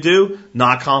easy to do,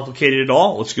 not complicated at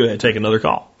all. Let's go ahead and take another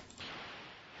call.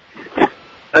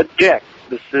 Jack,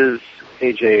 this is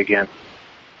AJ again.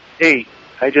 Hey,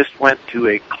 I just went to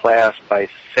a class by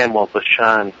Samuel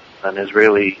Bashan, an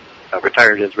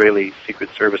retired Israeli Secret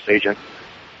Service agent.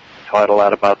 Taught a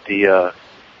lot about the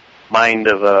mind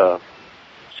of a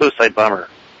suicide bomber.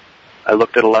 I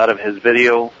looked at a lot of his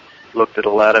video, looked at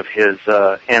a lot of his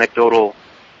anecdotal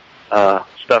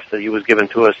stuff that he was given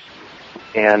to us,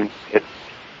 and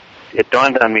it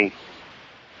dawned on me,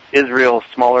 Israel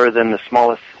smaller than the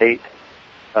smallest state,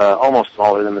 almost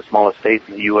smaller than the smallest state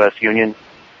in the U.S. Union,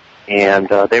 and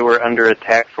they were under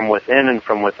attack from within and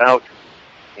from without,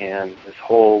 and this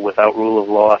whole without rule of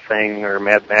law thing or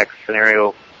Mad Max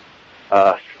scenario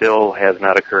still has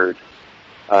not occurred.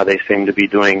 They seem to be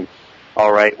doing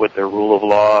all right with their rule of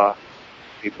law.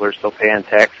 People are still paying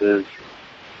taxes.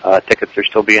 Tickets are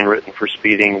still being written for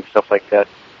speeding and stuff like that.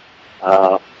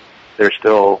 They're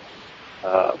still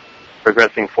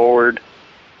progressing forward,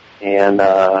 and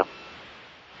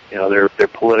their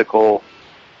political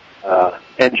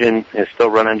engine is still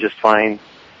running just fine.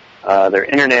 Their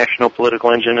international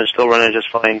political engine is still running just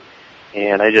fine.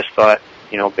 And I just thought,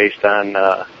 based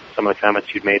on some of the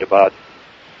comments you'd made about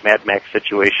Mad Max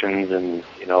situations and,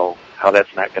 how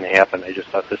that's not going to happen, I just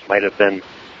thought this might have been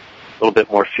a little bit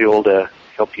more fuel to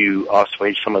help you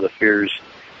assuage some of the fears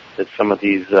that some of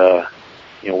these,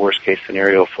 worst case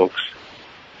scenario folks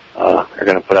are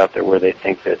going to put out there, where they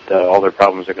think that all their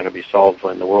problems are going to be solved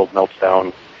when the world melts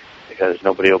down because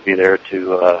nobody will be there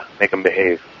to make them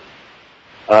behave.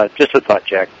 Just a thought,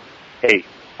 Jack. Hey,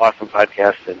 awesome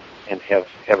podcast, and have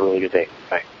a really good day.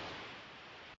 Bye.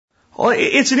 Well,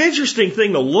 it's an interesting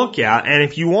thing to look at, and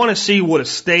if you want to see what a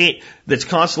state that's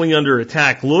constantly under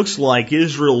attack looks like,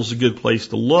 Israel's a good place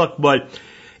to look, but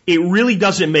it really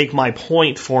doesn't make my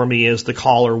point for me as the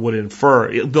caller would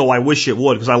infer, though I wish it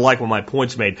would, because I like when my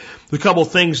point's made. There's a couple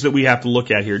of things that we have to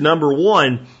look at here. Number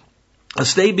one, A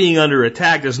state being under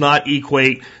attack does not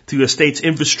equate to a state's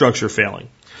infrastructure failing.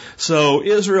 So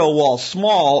Israel, while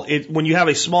small, when you have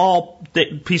a small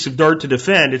piece of dirt to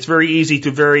defend, it's very easy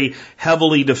to very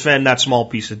heavily defend that small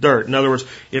piece of dirt. In other words,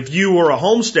 if you were a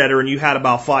homesteader and you had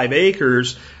about 5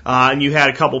 acres, and you had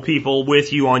a couple people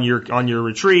with you on your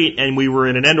retreat, and we were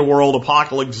in an end of world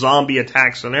apocalypse zombie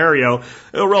attack scenario,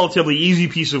 a relatively easy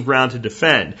piece of ground to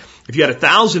defend. If you had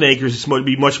 1,000 acres, it's going to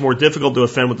be much more difficult to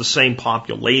defend with the same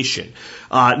population.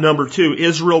 Number 2,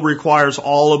 Israel requires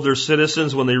all of their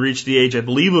citizens when they reach the age, I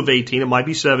believe, of 18, it might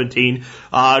be 17,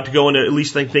 to go into at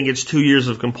least I think it's 2 years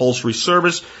of compulsory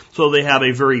service. So they have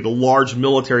a very large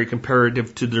military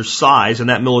comparative to their size, and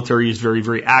that military is very,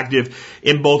 very active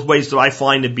in both ways that I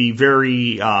find to be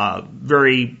very,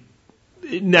 very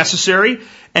necessary.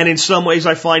 And in some ways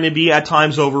I find it to be at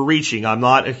times overreaching. I'm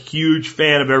not a huge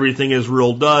fan of everything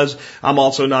Israel does. I'm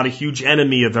also not a huge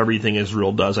enemy of everything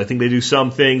Israel does. I think they do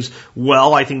some things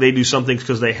well. I think they do some things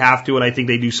because they have to. And I think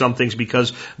they do some things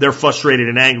because they're frustrated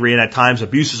and angry. And at times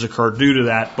abuses occur due to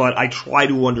that. But I try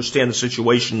to understand the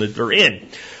situation that they're in.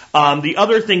 The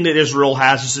other thing that Israel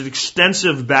has is an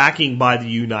extensive backing by the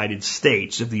United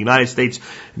States. If the United States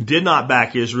did not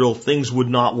back Israel, things would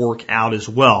not work out as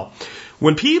well.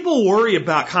 When people worry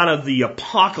about kind of the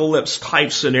apocalypse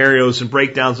type scenarios and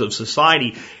breakdowns of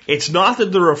society, it's not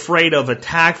that they're afraid of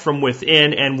attack from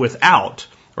within and without,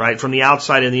 right? From the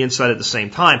outside and the inside at the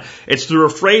same time. It's they're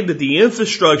afraid that the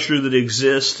infrastructure that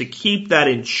exists to keep that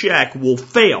in check will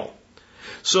fail.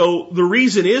 So the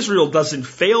reason Israel doesn't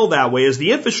fail that way is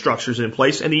the infrastructure is in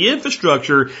place, and the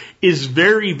infrastructure is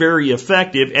very, very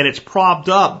effective, and it's propped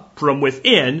up from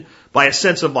within by a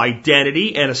sense of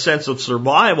identity and a sense of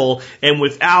survival, and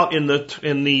without in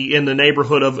the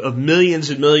neighborhood of millions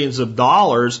and millions of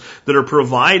dollars that are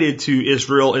provided to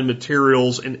Israel in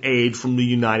materials and aid from the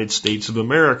United States of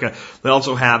America. They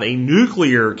also have a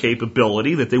nuclear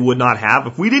capability that they would not have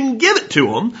if we didn't give it to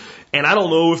them. And I don't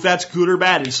know if that's good or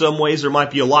bad. In some ways, there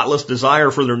might be a lot less desire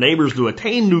for their neighbors to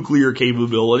attain nuclear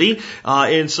capability.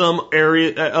 In some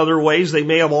other ways, they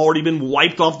may have already been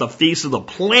wiped off the face of the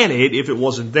planet if it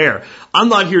wasn't there. I'm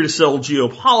not here to sell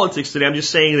geopolitics today. I'm just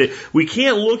saying that we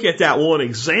can't look at that one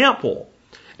example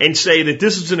and say that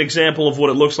this is an example of what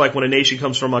it looks like when a nation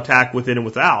comes from attack within and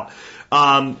without.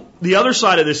 The other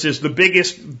side of this is the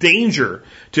biggest danger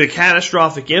to a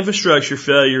catastrophic infrastructure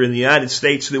failure in the United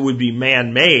States that would be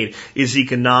man-made is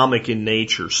economic in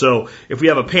nature. So if we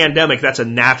have a pandemic, that's a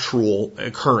natural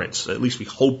occurrence. At least we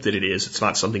hope that it is. It's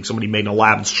not something somebody made in a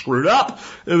lab and screwed up.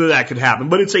 That could happen.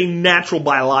 But it's a natural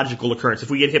biological occurrence. If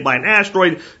we get hit by an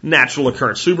asteroid, natural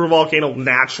occurrence. Supervolcano,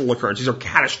 natural occurrence. These are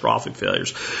catastrophic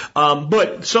failures.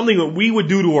 But something that we would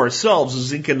do to ourselves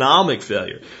is economic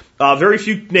failure. Very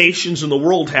few nations in the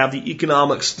world have the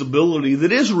economic stability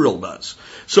that Israel does.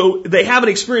 So they haven't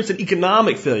experienced an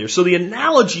economic failure. So the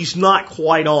analogy's not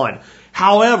quite on.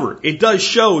 However, it does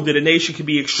show that a nation can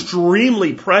be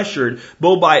extremely pressured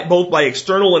both by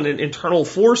external and internal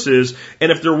forces,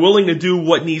 and if they're willing to do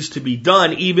what needs to be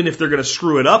done, even if they're going to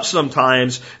screw it up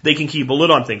sometimes, they can keep a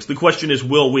lid on things. The question is,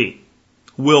 will we?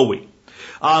 Will we?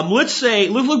 Let's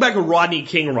look back at Rodney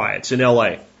King riots in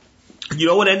L.A. You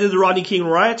know what ended the Rodney King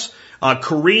riots?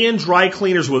 Korean dry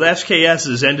cleaners with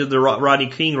SKSs ended the Rodney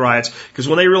King riots because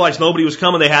when they realized nobody was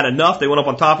coming, they had enough. They went up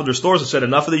on top of their stores and said,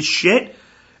 enough of this shit.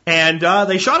 And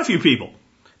they shot a few people.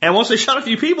 And once they shot a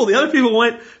few people, the other people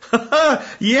went,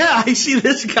 yeah, I see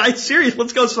this guy's serious.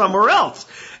 Let's go somewhere else.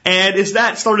 And as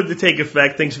that started to take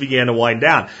effect, things began to wind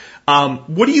down.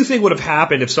 What do you think would have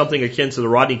happened if something akin to the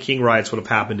Rodney King riots would have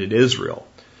happened in Israel?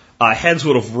 Heads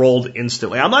would have rolled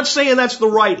instantly. I'm not saying that's the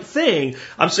right thing.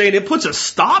 I'm saying it puts a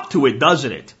stop to it,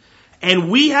 doesn't it? And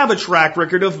we have a track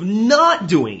record of not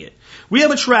doing it. We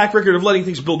have a track record of letting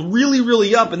things build really,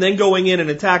 really up and then going in and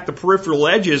attack the peripheral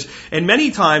edges. And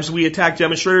many times we attack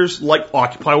demonstrators like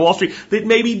Occupy Wall Street that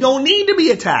maybe don't need to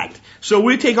be attacked. So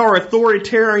we take our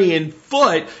authoritarian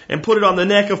foot and put it on the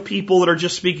neck of people that are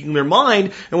just speaking their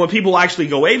mind. And when people actually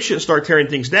go apeshit and start tearing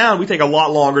things down, we take a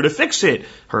lot longer to fix it.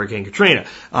 Hurricane Katrina.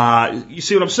 You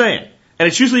see what I'm saying? And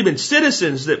it's usually been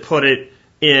citizens that put it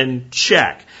in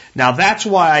check. Now that's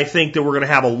why I think that we're going to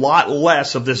have a lot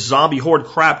less of this zombie horde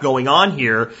crap going on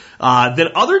here than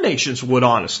other nations would,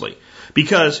 honestly.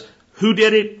 Because who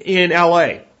did it in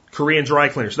LA? Korean dry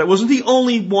cleaners. That wasn't the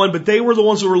only one, but they were the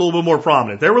ones that were a little bit more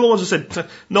prominent. They were the ones that said,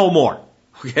 no more.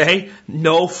 Okay?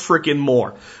 No frickin'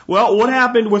 more. Well, what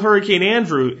happened with Hurricane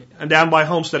Andrew down by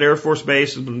Homestead Air Force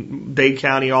Base, Dade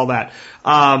County, all that?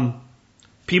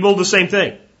 People did the same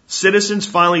thing. Citizens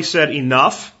finally said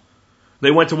enough. They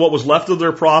went to what was left of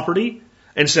their property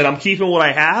and said, I'm keeping what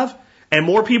I have. And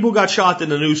more people got shot than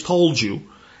the news told you.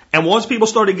 And once people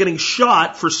started getting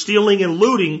shot for stealing and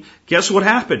looting, guess what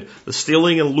happened? The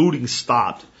stealing and looting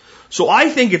stopped. So I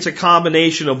think it's a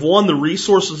combination of, one, the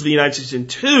resources of the United States, and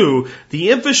two,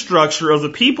 the infrastructure of the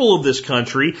people of this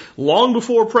country. Long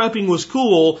before prepping was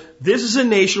cool, this is a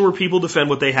nation where people defend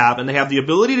what they have, and they have the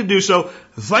ability to do so.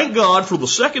 Thank God for the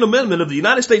Second Amendment of the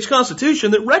United States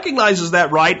Constitution that recognizes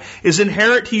that right is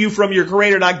inherent to you from your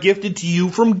Creator, not gifted to you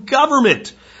from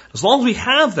government. As long as we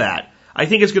have that, I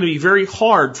think it's going to be very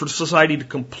hard for society to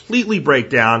completely break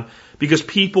down, because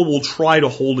people will try to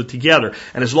hold it together.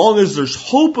 And as long as there's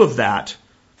hope of that,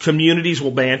 communities will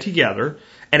band together,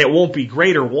 and it won't be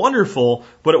great or wonderful,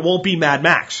 but it won't be Mad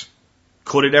Max.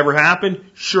 Could it ever happen?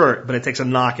 Sure, but it takes a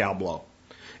knockout blow.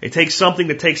 It takes something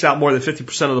that takes out more than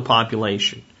 50% of the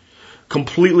population,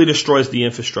 completely destroys the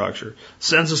infrastructure,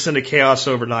 sends us into chaos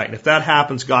overnight. And if that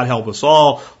happens, God help us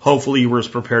all. Hopefully we're as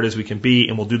prepared as we can be,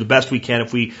 and we'll do the best we can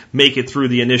if we make it through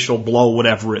the initial blow,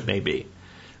 whatever it may be.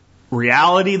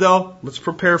 Reality, though, let's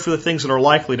prepare for the things that are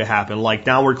likely to happen, like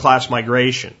downward class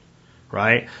migration,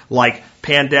 right? Like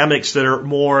pandemics that are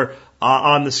more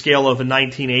on the scale of a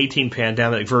 1918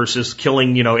 pandemic versus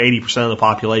killing, 80% of the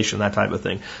population, that type of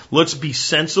thing. Let's be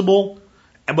sensible,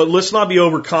 but let's not be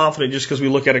overconfident just because we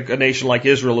look at a nation like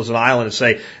Israel as an island and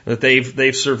say that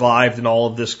they've survived in all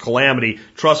of this calamity.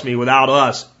 Trust me, without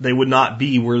us, they would not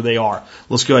be where they are.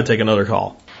 Let's go ahead and take another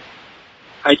call.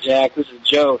 Hi, Jack. This is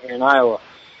Joe here in Iowa.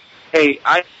 Hey,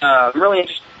 I'm really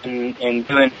interested in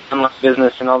doing online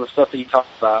business and all the stuff that you talked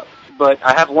about, but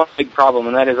I have one big problem,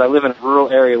 and that is I live in a rural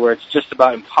area where it's just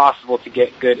about impossible to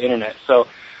get good internet. So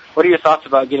what are your thoughts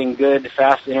about getting good,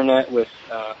 fast internet with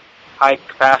high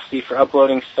capacity for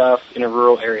uploading stuff in a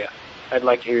rural area? I'd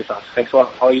like to hear your thoughts. Thanks a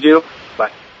lot for all you do.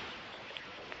 Bye.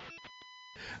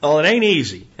 Well, it ain't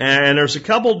easy, and there's a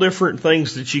couple different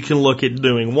things that you can look at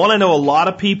doing. One, I know a lot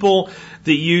of people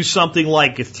that use something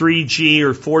like a 3G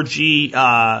or 4G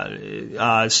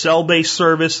cell-based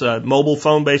service, a mobile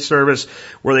phone-based service,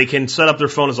 where they can set up their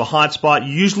phone as a hotspot.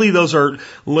 Usually those are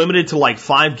limited to like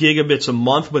 5 gigabits a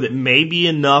month, but it may be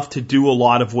enough to do a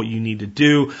lot of what you need to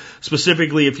do,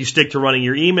 specifically if you stick to running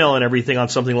your email and everything on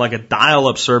something like a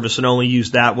dial-up service and only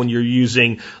use that when you're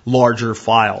using larger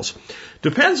files.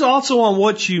 Depends also on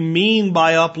what you mean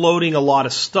by uploading a lot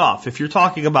of stuff. If you're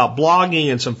talking about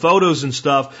blogging and some photos and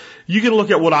stuff, you can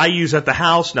look at what I use at the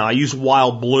house now. I use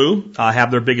Wild Blue. I have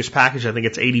their biggest package. I think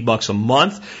it's $80 a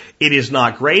month. It is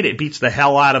not great. It beats the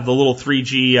hell out of the little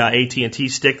 3G AT&T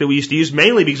stick that we used to use,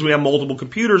 mainly because we have multiple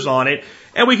computers on it,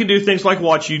 and we can do things like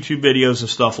watch YouTube videos and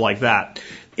stuff like that.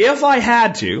 If I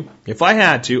had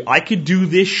to, I could do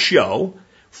this show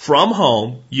from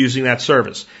home using that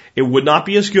service. It would not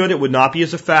be as good, it would not be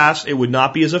as fast, it would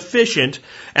not be as efficient,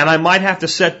 and I might have to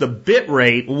set the bit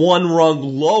rate one rung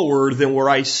lower than where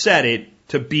I set it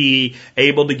to be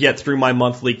able to get through my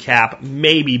monthly cap,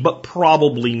 maybe, but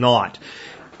probably not.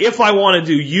 If I want to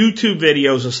do YouTube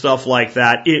videos and stuff like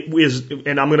that,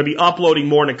 and I'm going to be uploading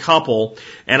more than a couple,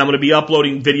 and I'm going to be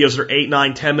uploading videos that are 8,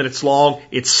 9, 10 minutes long,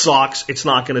 it sucks, it's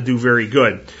not going to do very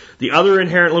good. The other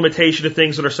inherent limitation to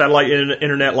things that are satellite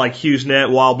internet like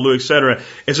HughesNet, Wild Blue, etc.,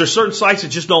 is there's certain sites that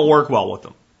just don't work well with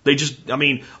them.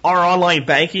 Our online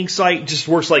banking site just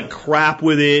works like crap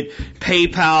with it.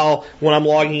 PayPal, when I'm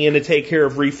logging in to take care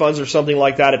of refunds or something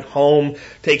like that at home,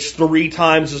 takes 3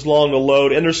 times as long to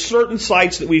load. And there's certain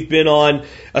sites that we've been on,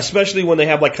 especially when they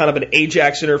have like kind of an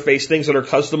Ajax interface, things that are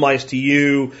customized to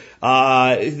you,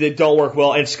 that don't work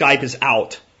well, and Skype is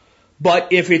out.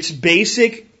 But if it's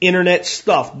basic internet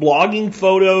stuff, blogging,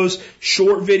 photos,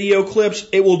 short video clips,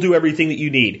 it will do everything that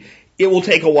you need. It will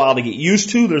take a while to get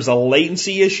used to. There's a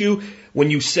latency issue.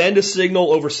 When you send a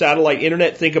signal over satellite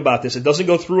internet, think about this. It doesn't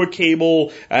go through a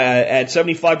cable at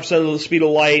 75% of the speed of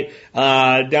light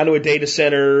down to a data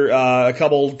center a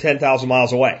couple 10,000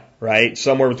 miles away, right?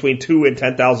 Somewhere between 2 and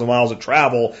 10,000 miles of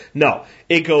travel. No,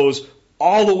 it goes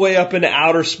all the way up into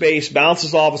outer space,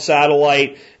 bounces off a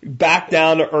satellite, back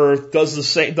down to Earth, does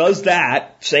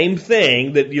that same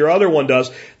thing that your other one does,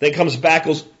 then comes back,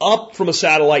 goes up from a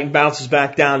satellite and bounces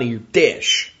back down to your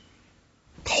dish.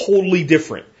 Totally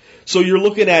different. So you're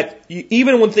looking at,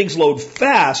 even when things load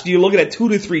fast, you're looking at 2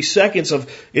 to 3 seconds of,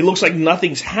 it looks like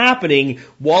nothing's happening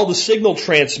while the signal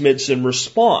transmits and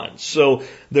responds. So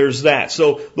there's that.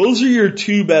 So those are your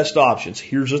 2 best options.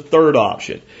 Here's a third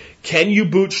option. Can you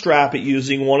bootstrap it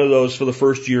using one of those for the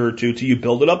first year or 2 till you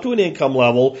build it up to an income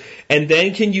level? And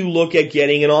then can you look at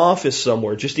getting an office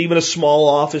somewhere, just even a small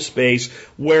office space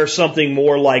where something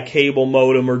more like cable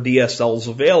modem or DSL is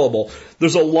available?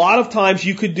 There's a lot of times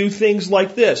you could do things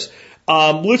like this.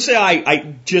 Let's say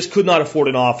I just could not afford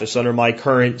an office under my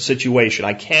current situation.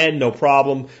 I can, no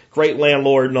problem, great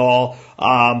landlord and all.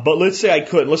 But let's say I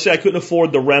couldn't. Let's say I couldn't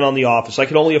afford the rent on the office. I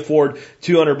could only afford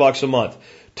 $200 a month.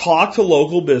 Talk to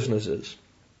local businesses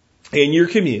in your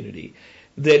community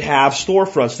that have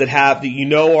storefronts that you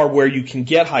know are where you can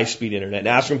get high-speed internet, and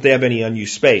ask them if they have any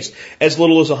unused space, as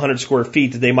little as 100 square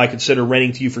feet that they might consider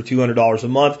renting to you for $200 a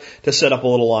month to set up a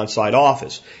little on-site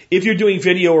office. If you're doing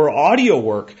video or audio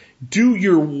work, do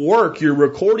your work, your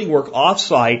recording work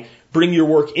off-site. Bring your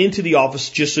work into the office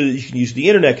just so that you can use the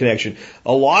internet connection.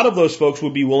 A lot of those folks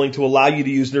would be willing to allow you to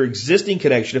use their existing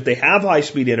connection if they have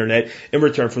high-speed internet in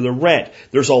return for the rent.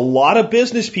 There's a lot of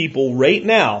business people right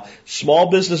now,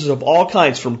 small businesses of all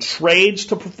kinds, from trades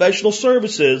to professional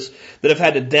services, that have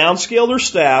had to downscale their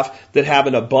staff, that have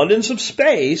an abundance of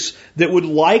space, that would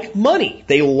like money.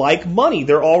 They like money.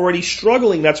 They're already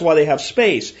struggling. That's why they have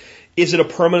space. Is it a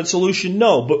permanent solution?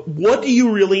 No. But what do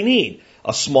you really need?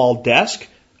 A small desk,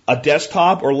 a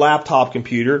desktop or laptop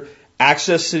computer,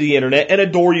 access to the internet, and a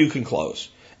door you can close.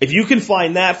 If you can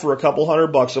find that for a couple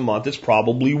 $100 a month, it's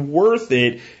probably worth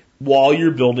it while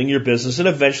you're building your business, and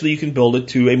eventually you can build it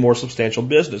to a more substantial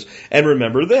business. And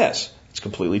remember this, it's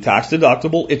completely tax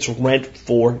deductible. It's rent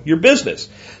for your business.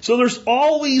 So there's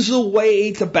always a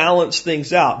way to balance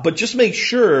things out, but just make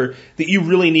sure that you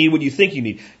really need what you think you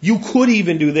need. You could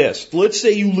even do this. Let's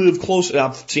say you live close, and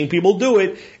I've seen people do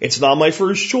it. It's not my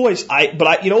first choice.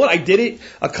 But you know what? I did it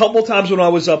a couple times when I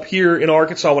was up here in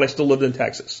Arkansas when I still lived in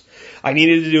Texas. I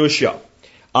needed to do a show.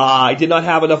 I did not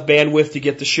have enough bandwidth to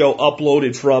get the show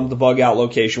uploaded from the bug out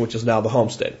location, which is now the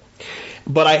homestead.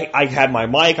 But I had my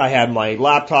mic, I had my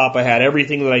laptop, I had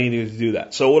everything that I needed to do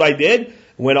that. So what I did,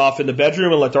 went off in the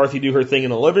bedroom and let Dorothy do her thing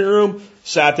in the living room,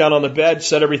 sat down on the bed,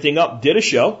 set everything up, did a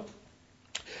show,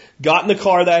 got in the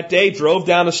car that day, drove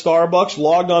down to Starbucks,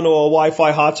 logged onto a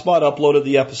Wi-Fi hotspot, uploaded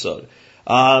the episode.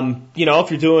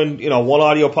 If you're doing, one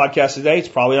audio podcast a day, it's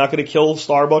probably not going to kill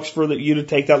Starbucks for you to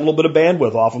take that little bit of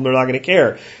bandwidth off them. They're not going to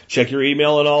care. Check your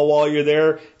email and all while you're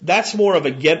there. That's more of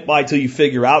a get by till you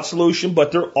figure out solution,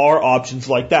 but there are options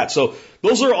like that. So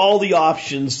those are all the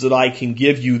options that I can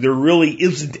give you. There really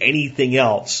isn't anything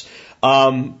else.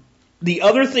 The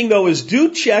other thing, though, is do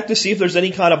check to see if there's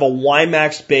any kind of a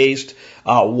WiMAX-based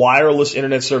wireless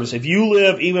internet service. If you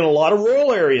live even in a lot of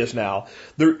rural areas now,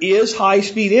 there is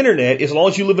high-speed internet as long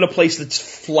as you live in a place that's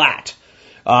flat.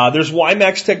 There's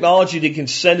WiMAX technology that can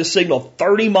send a signal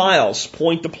 30 miles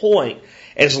point to point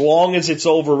as long as it's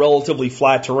over relatively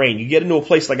flat terrain. You get into a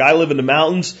place like I live in the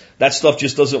mountains, that stuff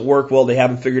just doesn't work well. They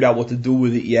haven't figured out what to do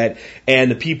with it yet.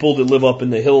 And the people that live up in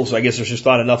the hills, I guess there's just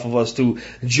not enough of us to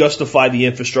justify the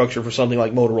infrastructure for something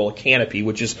like Motorola Canopy,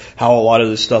 which is how a lot of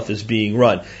this stuff is being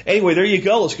run. Anyway, there you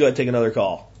go. Let's go ahead and take another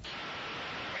call.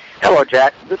 Hello,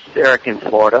 Jack. This is Eric in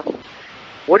Florida.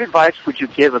 What advice would you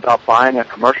give about buying a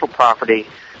commercial property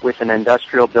with an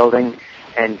industrial building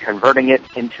and converting it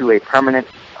into a permanent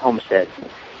homestead?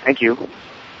 Thank you.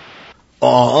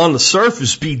 On the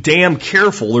surface, be damn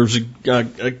careful. There's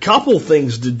a couple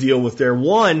things to deal with there.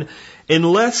 One,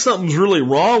 unless something's really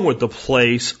wrong with the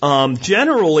place,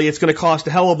 generally it's going to cost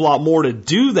a hell of a lot more to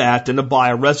do that than to buy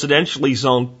a residentially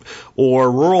zoned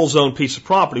or rural zone piece of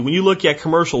property. When you look at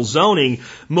commercial zoning,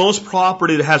 most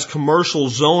property that has commercial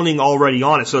zoning already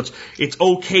on it, so it's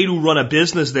okay to run a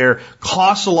business there,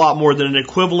 costs a lot more than an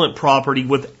equivalent property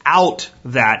without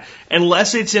that,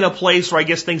 unless it's in a place where I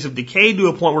guess things have decayed to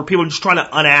a point where people are just trying to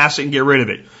unass it and get rid of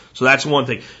it. So that's one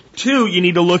thing. Two, you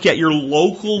need to look at your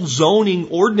local zoning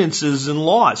ordinances and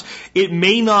laws. It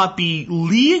may not be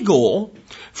legal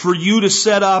for you to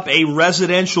set up a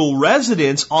residential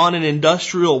residence on an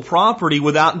industrial property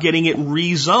without getting it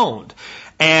rezoned.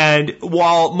 And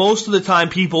while most of the time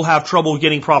people have trouble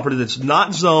getting property that's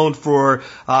not zoned for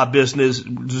business,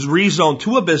 rezoned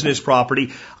to a business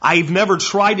property, I've never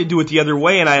tried to do it the other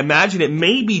way, and I imagine it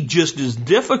may be just as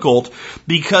difficult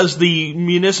because the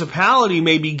municipality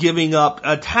may be giving up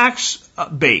a tax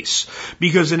base,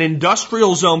 because an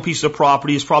industrial zone piece of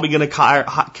property is probably going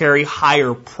to carry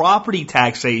higher property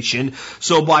taxation.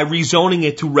 So by rezoning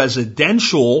it to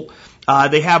residential,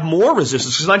 they have more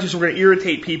resistance. It's not just we're going to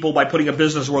irritate people by putting a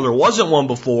business where there wasn't one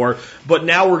before, but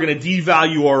now we're going to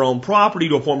devalue our own property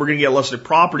to a point we're going to get less of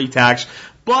property tax.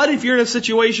 But if you're in a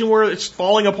situation where it's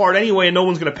falling apart anyway and no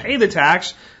one's going to pay the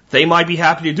tax, they might be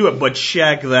happy to do it, but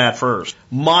check that first.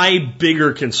 My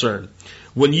bigger concern,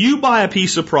 when you buy a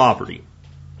piece of property,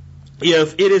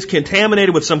 if it is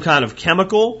contaminated with some kind of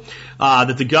chemical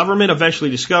that the government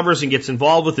eventually discovers and gets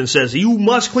involved with and says, you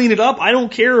must clean it up, I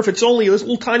don't care if it's only this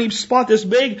little tiny spot this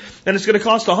big and it's going to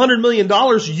cost $100 million,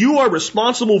 you are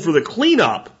responsible for the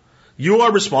cleanup. You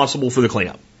are responsible for the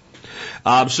cleanup.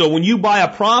 So when you buy a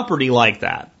property like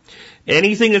that,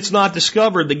 anything that's not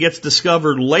discovered that gets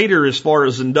discovered later as far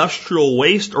as industrial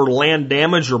waste or land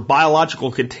damage or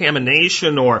biological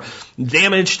contamination or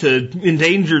damage to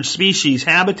endangered species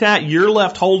habitat, you're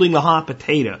left holding the hot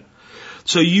potato.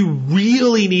 So you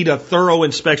really need a thorough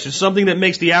inspection, something that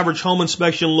makes the average home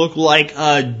inspection look like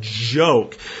a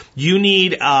joke. You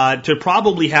need to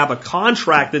probably have a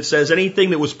contract that says anything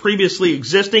that was previously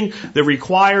existing that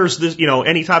requires this,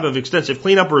 any type of extensive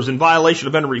cleanup or is in violation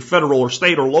of any federal or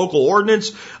state or local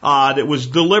ordinance that was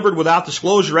delivered without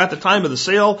disclosure at the time of the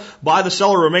sale by the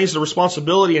seller remains the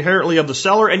responsibility inherently of the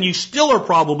seller, and you still are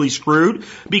probably screwed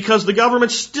because the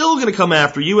government's still going to come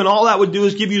after you, and all that would do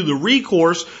is give you the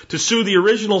recourse to sue the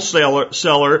original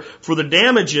seller for the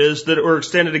damages that were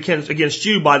extended against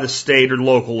you by the state or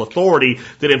local authority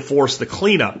that enforce the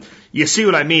cleanup. You see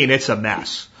what I mean? It's a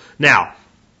mess. Now,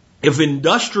 if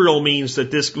industrial means that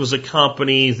this was a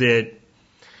company that,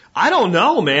 I don't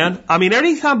know, man. I mean,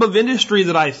 any type of industry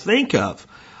that I think of,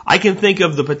 I can think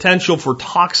of the potential for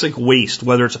toxic waste,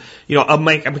 whether it's, a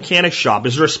mechanic shop.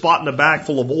 Is there a spot in the back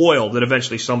full of oil that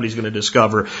eventually somebody's going to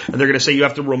discover? And they're going to say you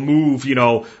have to remove,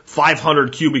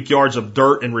 500 cubic yards of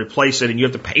dirt and replace it, and you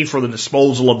have to pay for the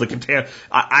disposal of the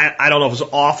I don't know if it's an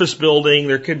office building.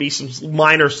 There could be some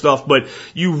minor stuff, but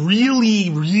you really,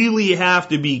 really have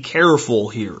to be careful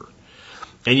here.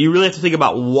 And you really have to think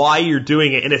about why you're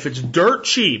doing it. And if it's dirt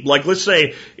cheap, like let's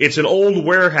say it's an old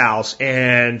warehouse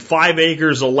and 5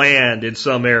 acres of land in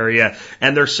some area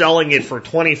and they're selling it for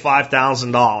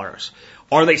 $25,000.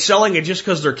 Are they selling it just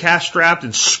because they're cash strapped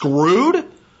and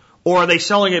screwed? Or are they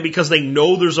selling it because they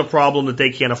know there's a problem that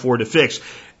they can't afford to fix?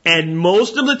 And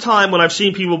most of the time when I've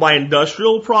seen people buy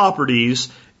industrial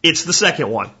properties, it's the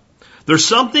second one. There's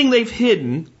something they've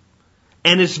hidden.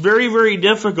 And it's very, very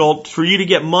difficult for you to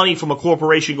get money from a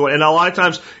corporation going, and a lot of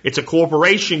times it's a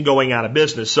corporation going out of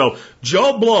business. So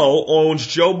Joe Blow owns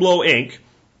Joe Blow Inc.,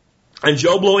 and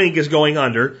Joe Blow Inc. is going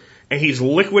under, and he's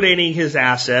liquidating his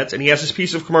assets, and he has this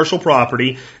piece of commercial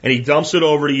property, and he dumps it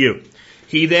over to you.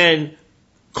 He then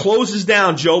closes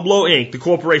down Joe Blow Inc., the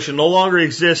corporation no longer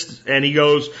exists, and he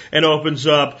goes and opens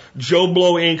up Joe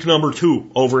Blow Inc. number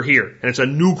 2 over here, and it's a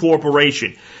new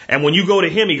corporation. And when you go to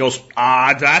him, he goes,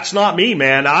 that's not me,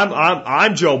 man.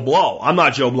 I'm Joe Blow. I'm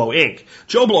not Joe Blow Inc.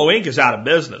 Joe Blow Inc. is out of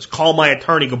business. Call my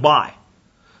attorney, goodbye.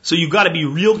 So you've got to be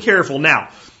real careful. Now,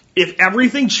 if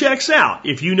everything checks out,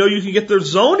 if you know you can get their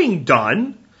zoning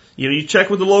done, you check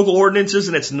with the local ordinances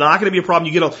and it's not going to be a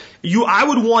problem, I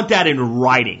would want that in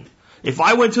writing. If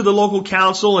I went to the local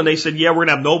council and they said, yeah, we're going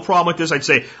to have no problem with this, I'd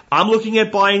say, I'm looking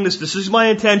at buying this. This is my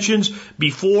intentions.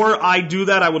 Before I do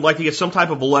that, I would like to get some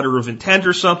type of a letter of intent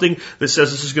or something that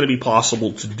says this is going to be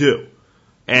possible to do.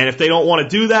 And if they don't want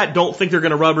to do that, don't think they're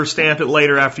going to rubber stamp it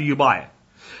later after you buy it.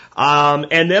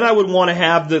 And then I would want to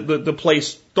have the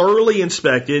place thoroughly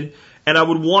inspected, and I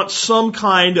would want some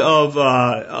kind of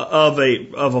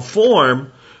a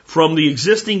form from the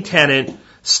existing tenant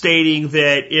stating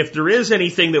that if there is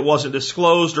anything that wasn't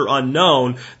disclosed or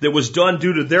unknown that was done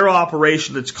due to their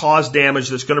operation that's caused damage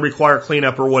that's going to require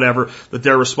cleanup or whatever, that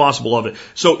they're responsible of it.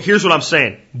 So here's what I'm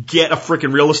saying. Get a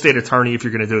freaking real estate attorney if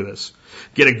you're going to do this.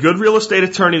 Get a good real estate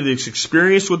attorney that's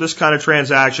experienced with this kind of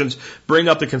transactions. Bring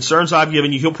up the concerns I've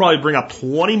given you. He'll probably bring up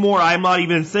 20 more I'm not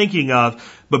even thinking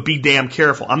of, but be damn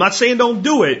careful. I'm not saying don't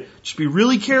do it. Just be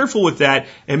really careful with that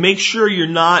and make sure you're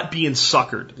not being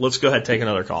suckered. Let's go ahead and take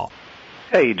another call.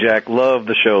 Hey, Jack, love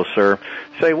the show, sir.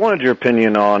 Say, wanted your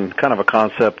opinion on kind of a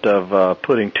concept of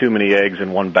putting too many eggs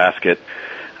in one basket.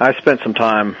 I spent some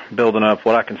time building up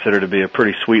what I consider to be a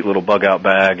pretty sweet little bug-out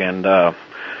bag and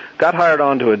got hired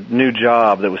on to a new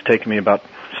job that was taking me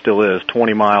still is,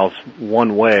 20 miles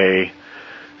one way,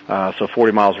 so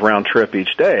 40 miles round trip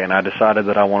each day. And I decided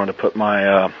that I wanted to put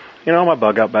my, my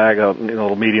bug-out bag, a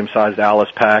little medium-sized Alice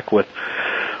pack with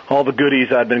all the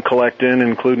goodies I'd been collecting,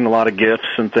 including a lot of gifts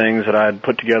and things that I'd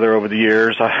put together over the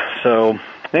years. So,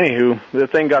 anywho, the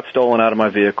thing got stolen out of my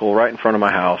vehicle right in front of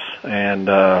my house and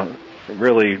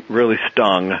really, really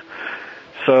stung.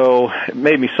 So it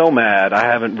made me so mad. I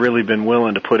haven't really been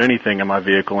willing to put anything in my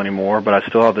vehicle anymore, but I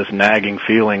still have this nagging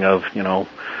feeling of,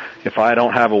 if I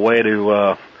don't have a way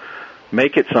to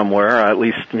make it somewhere, I at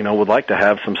least, would like to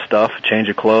have some stuff, change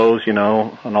of clothes, and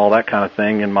all that kind of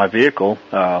thing in my vehicle,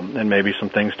 and maybe some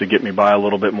things to get me by a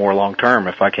little bit more long term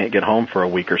if I can't get home for a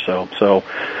week or so. So,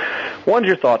 wanted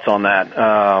your thoughts on that.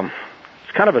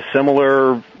 It's kind of a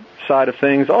similar side of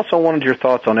things. Also wanted your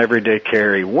thoughts on everyday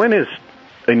carry. When is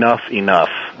enough?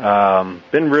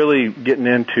 Been really getting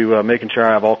into making sure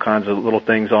I have all kinds of little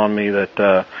things on me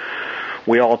that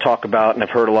we all talk about and have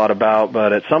heard a lot about,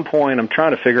 but at some point I'm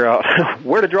trying to figure out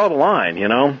where to draw the line,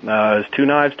 Is 2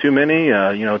 knives too many?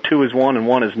 2 is 1 and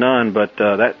 1 is none, but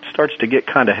that starts to get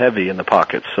kind of heavy in the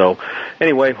pockets. So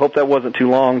anyway, hope that wasn't too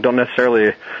long. Don't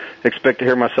necessarily expect to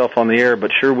hear myself on the air,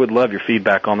 but sure would love your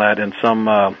feedback on that in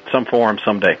some forum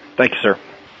someday. Thank you, sir.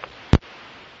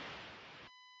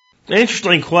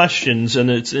 Interesting questions, and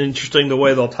it's interesting the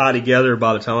way they'll tie together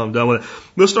by the time I'm done with it.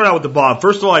 Let's start out with the Bob.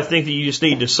 First of all, I think that you just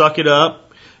need to suck it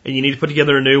up, and you need to put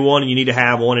together a new one, and you need to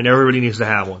have one, and everybody needs to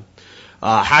have one.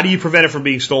 How do you prevent it from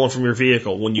being stolen from your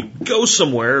vehicle? When you go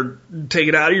somewhere, take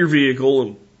it out of your vehicle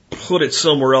and put it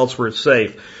somewhere else where it's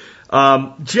safe.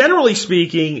 Generally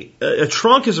speaking, a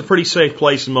trunk is a pretty safe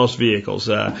place in most vehicles.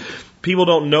 People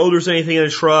don't know there's anything in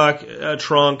a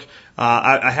trunk.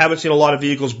 I haven't seen a lot of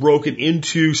vehicles broken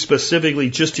into specifically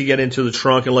just to get into the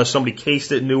trunk unless somebody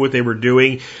cased it and knew what they were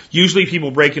doing. Usually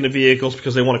people break into vehicles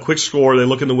because they want a quick score. They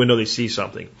look in the window, they see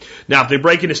something. Now, if they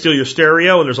break in to steal your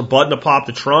stereo and there's a button to pop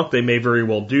the trunk, they may very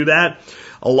well do that.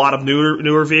 A lot of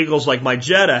newer vehicles like my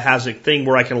Jetta has a thing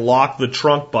where I can lock the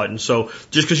trunk button. So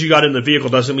just because you got in the vehicle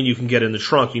doesn't mean you can get in the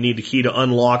trunk. You need the key to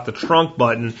unlock the trunk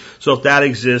button. So if that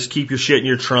exists, keep your shit in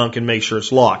your trunk and make sure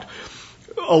it's locked.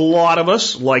 A lot of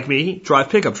us, like me, drive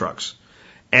pickup trucks.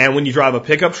 And when you drive a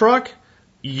pickup truck,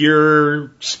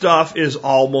 your stuff is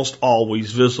almost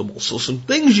always visible. So some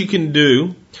things you can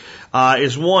do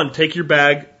is one, take your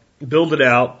bag, build it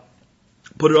out,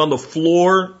 put it on the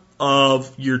floor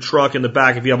of your truck in the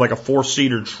back if you have like a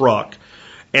 4-seater truck,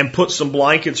 and put some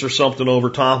blankets or something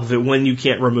over top of it when you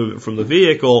can't remove it from the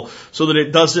vehicle so that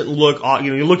it doesn't look,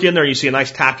 you look in there and you see a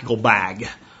nice tactical bag,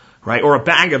 right? Or a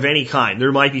bag of any kind.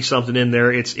 There might be something in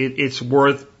there. It's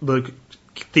worth the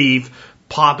thief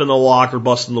popping the lock or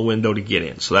busting the window to get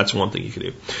in. So that's one thing you can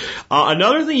do.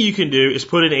 Another thing you can do is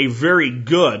put in a very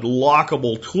good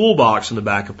lockable toolbox in the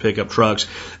back of pickup trucks.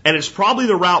 And it's probably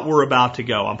the route we're about to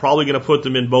go. I'm probably going to put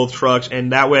them in both trucks,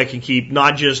 and that way I can keep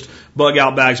not just bug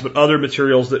out bags, but other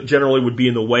materials that generally would be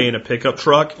in the way in a pickup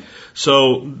truck.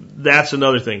 So that's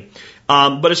another thing.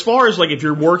 But as far as like if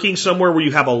you're working somewhere where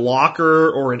you have a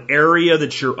locker or an area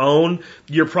that's your own,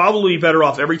 you're probably better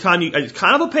off every time it's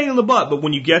kind of a pain in the butt, but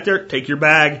when you get there, take your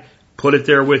bag, put it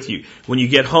there with you. When you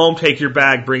get home, take your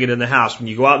bag, bring it in the house. When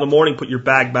you go out in the morning, put your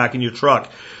bag back in your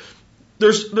truck.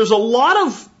 There's a lot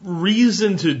of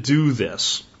reason to do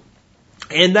this.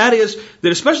 And that is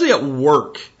that especially at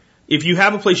work, if you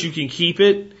have a place you can keep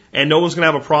it and no one's going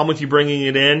to have a problem with you bringing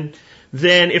it in,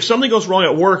 then if something goes wrong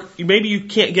at work, maybe you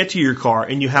can't get to your car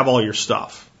and you have all your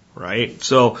stuff, right?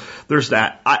 So there's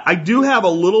that. I do have a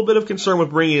little bit of concern with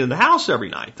bringing it in the house every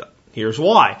night, though. Here's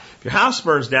why. If your house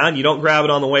burns down, you don't grab it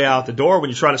on the way out the door when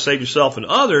you're trying to save yourself and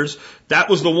others. That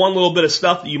was the one little bit of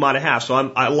stuff that you might have. So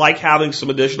I like having some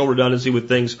additional redundancy with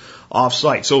things off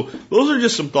site. So those are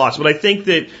just some thoughts. But I think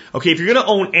that, okay, if you're going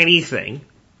to own anything,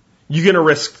 you're going to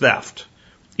risk theft.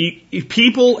 If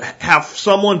people have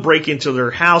someone break into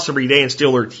their house every day and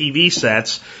steal their TV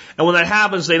sets, and when that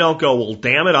happens, they don't go, well,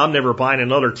 damn it, I'm never buying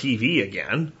another TV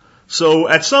again. So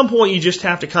at some point, you just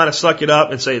have to kind of suck it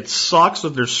up and say it sucks that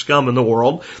there's scum in the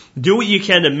world. Do what you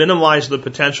can to minimize the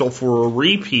potential for a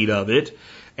repeat of it,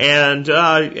 and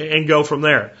go from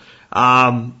there.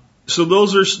 So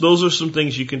those are some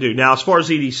things you can do. Now, as far as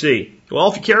EDC, well,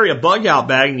 if you carry a bug out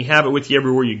bag and you have it with you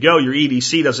everywhere you go, your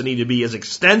EDC doesn't need to be as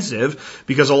extensive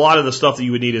because a lot of the stuff that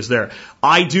you would need is there.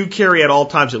 I do carry at all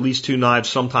times at least 2 knives,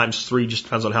 sometimes 3, just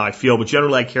depends on how I feel. But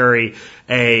generally, I carry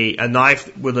a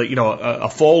knife with a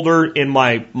folder in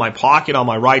my pocket on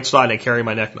my right side. And I carry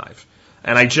my neck knife,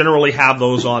 and I generally have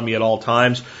those on me at all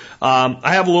times.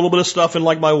 I have a little bit of stuff in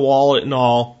like my wallet and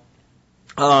all.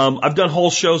 I've done whole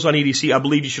shows on EDC. I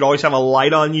believe you should always have a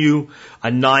light on you,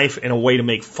 a knife, and a way to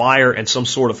make fire, and some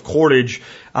sort of cordage,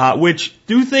 which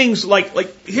do things like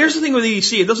here's the thing with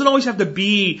EDC. It doesn't always have to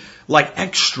be like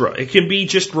extra. It can be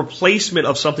just replacement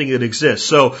of something that exists.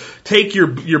 So take your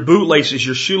bootlaces,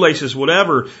 your shoelaces,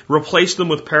 whatever, replace them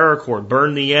with paracord,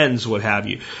 burn the ends, what have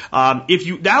you. If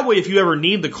you ever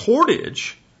need the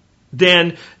cordage,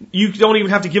 then you don't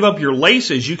even have to give up your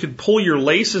laces. You could pull your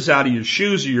laces out of your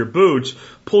shoes or your boots,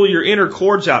 pull your inner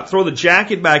cords out, throw the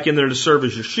jacket back in there to serve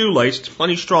as your shoelace. It's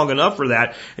plenty strong enough for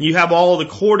that. And you have all of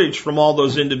the cordage from all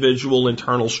those individual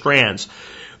internal strands.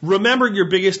 Remember, your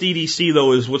biggest EDC,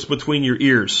 though, is what's between your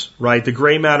ears, right? The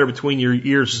gray matter between your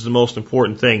ears is the most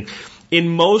important thing. in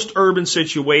most urban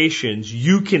situations,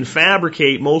 you can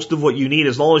fabricate most of what you need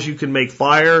as long as you can make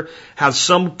fire, have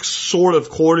some sort of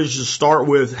cordage to start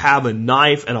with, have a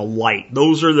knife and a light.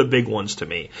 Those are the big ones to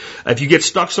me. If you get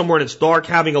stuck somewhere and it's dark,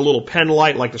 having a little pen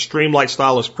light like the Streamlight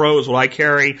Stylus Pro is what I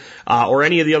carry, or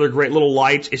any of the other great little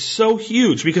lights is so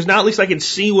huge because now at least I can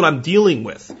see what I'm dealing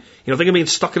with. You know, think of being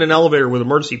stuck in an elevator with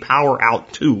emergency power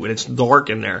out too, and it's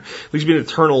dark in there. At least being able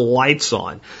to turn the lights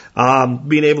on.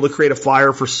 Being able to create a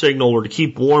fire for signal or to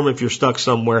keep warm if you're stuck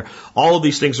somewhere. All of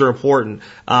these things are important.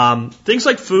 Things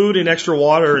like food and extra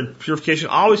water and purification,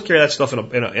 I always carry that stuff in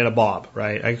a bob,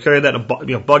 right? I carry that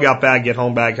in a bug out bag, get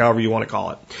home bag, however you want to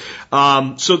call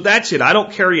it. So that's it. I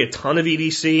don't carry a ton of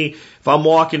EDC. If I'm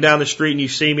walking down the street and you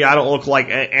see me, I don't look like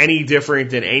any different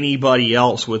than anybody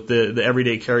else with the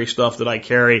everyday carry stuff that I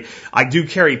carry. I do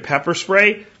carry pepper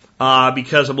spray,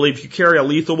 because I believe if you carry a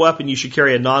lethal weapon, you should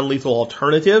carry a non-lethal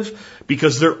alternative,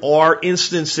 because there are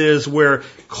instances where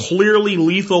clearly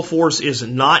lethal force is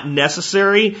not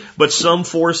necessary, but some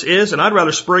force is, and I'd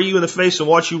rather spray you in the face and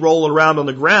watch you rolling around on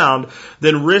the ground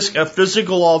than risk a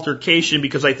physical altercation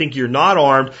because I think you're not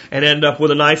armed and end up with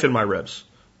a knife in my ribs.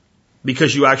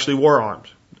 Because you actually were armed.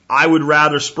 I would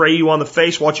rather spray you on the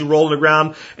face, watch you roll on the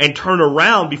ground, and turn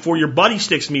around before your buddy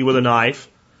sticks me with a knife,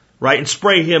 right, and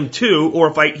spray him too,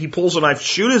 or if he pulls a knife,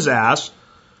 shoot his ass,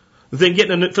 than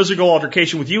get in a physical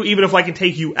altercation with you, even if I can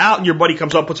take you out and your buddy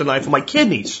comes up, puts a knife in my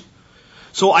kidneys.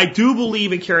 So I do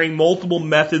believe in carrying multiple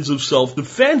methods of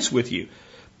self-defense with you.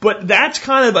 But that's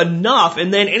kind of enough,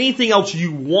 and then anything else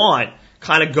you want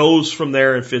kind of goes from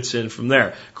there and fits in from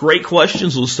there. Great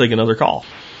questions. Let's take another call.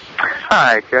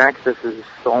 Hi, Jack. This is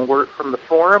Stonewart from the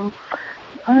forum.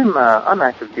 I'm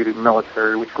active duty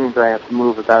military, which means I have to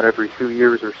move about every 2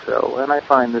 years or so, and I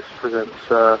find this presents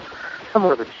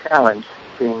somewhat of a challenge,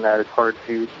 being that it's hard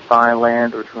to buy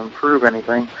land or to improve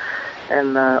anything,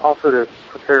 and also to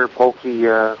prepare bulky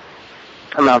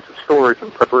amounts of storage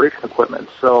and preparation equipment.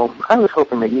 So I was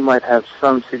hoping that you might have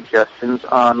some suggestions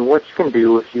on what you can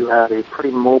do if you have a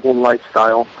pretty mobile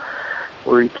lifestyle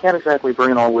where you can't exactly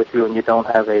bring it all with you and you don't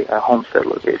have a homestead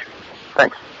location.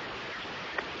 Thanks.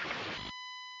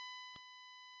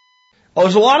 Well,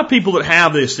 there's a lot of people that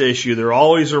have this issue. They're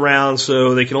always around,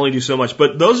 so they can only do so much.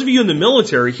 But those of you in the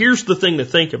military, here's the thing to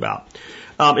think about.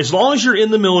 As long as you're in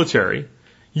the military,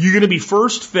 you're going to be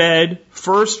first fed,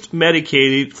 first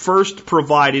medicated, first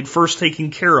provided, first taken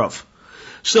care of.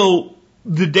 So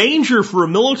the danger for a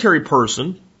military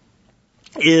person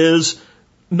is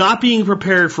not being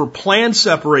prepared for planned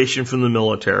separation from the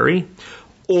military,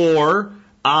 or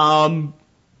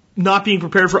not being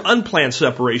prepared for unplanned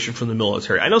separation from the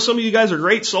military. I know some of you guys are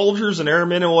great soldiers and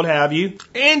airmen and what have you,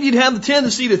 and you'd have the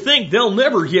tendency to think they'll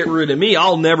never get rid of me.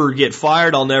 I'll never get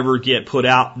fired. I'll never get put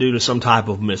out due to some type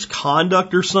of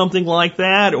misconduct or something like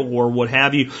that, or what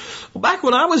have you. Well, back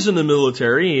when I was in the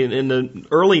military in the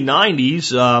early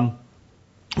 90s,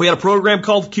 we had a program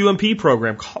called the QMP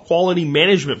program, Quality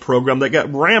Management Program, that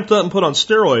got ramped up and put on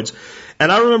steroids. And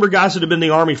I remember guys that had been in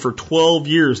the Army for 12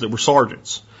 years that were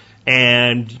sergeants.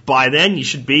 And by then you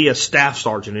should be a staff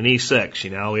sergeant, an E6,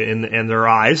 you know, in their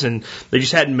eyes. And they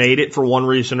just hadn't made it for one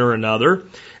reason or another.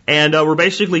 And we're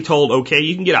basically told, okay,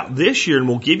 you can get out this year and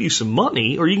we'll give you some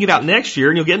money, or you can get out next year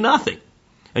and you'll get nothing.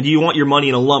 And do you want your money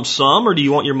in a lump sum, or do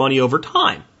you want your money over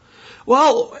time?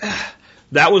 Well,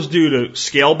 that was due to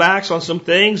scale backs on some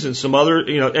things and some other,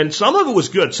 you know, and some of it was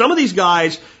good. Some of these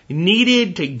guys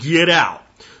needed to get out.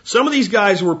 Some of these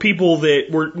guys were people that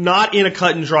were not in a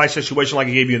cut and dry situation like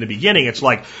I gave you in the beginning. It's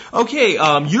like, okay,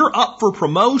 you're up for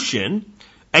promotion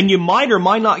and you might or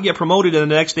might not get promoted in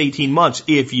the next 18 months.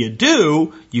 If you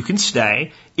do, you can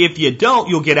stay. If you don't,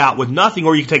 you'll get out with nothing,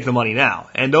 or you can take the money now.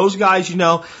 And those guys, you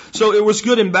know, so it was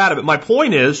good and bad of it. My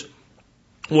point is,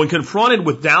 when confronted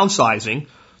with downsizing,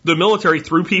 the military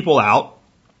threw people out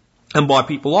and bought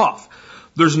people off.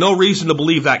 There's no reason to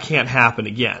believe that can't happen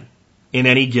again in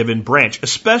any given branch,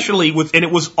 especially with, and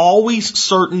it was always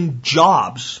certain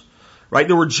jobs, right?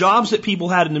 There were jobs that people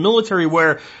had in the military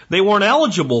where they weren't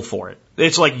eligible for it.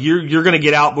 It's like you're going to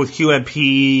get out with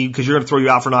QMP because you're going to throw you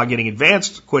out for not getting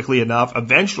advanced quickly enough.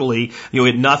 Eventually, you'll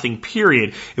get nothing,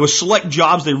 period. It was select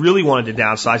jobs they really wanted to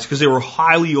downsize because they were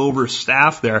highly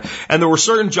overstaffed there. And there were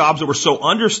certain jobs that were so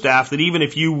understaffed that even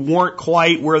if you weren't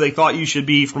quite where they thought you should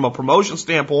be from a promotion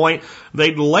standpoint,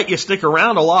 they'd let you stick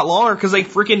around a lot longer because they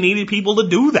freaking needed people to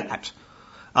do that.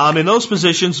 In those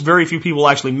positions, very few people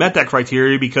actually met that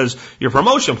criteria because your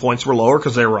promotion points were lower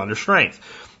because they were under strength.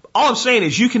 All I'm saying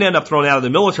is you can end up thrown out of the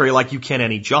military like you can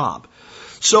any job.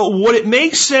 So what it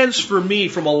makes sense for me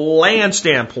from a land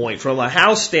standpoint, from a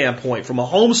house standpoint, from a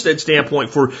homestead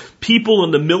standpoint for people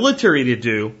in the military to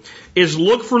do is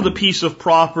look for the piece of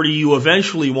property you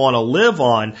eventually want to live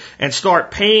on and start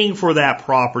paying for that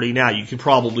property. Now, you can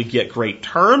probably get great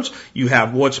terms. You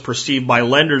have what's perceived by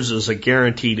lenders as a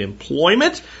guaranteed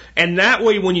employment. And that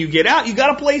way, when you get out, you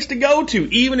got a place to go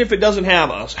to, even if it doesn't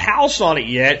have a house on it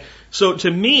yet. So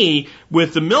to me,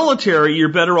 with the military, you're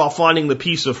better off finding the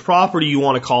piece of property you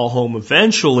want to call home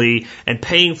eventually and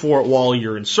paying for it while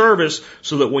you're in service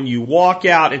so that when you walk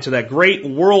out into that great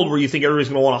world where you think everybody's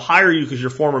going to want to hire you because you're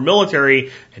former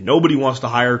military and nobody wants to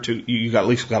hire you got at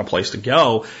least got a place to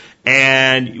go.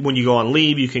 And when you go on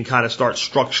leave, you can kind of start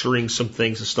structuring some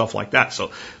things and stuff like that.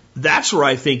 So that's where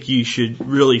I think you should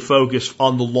really focus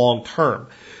on the long term.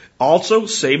 Also,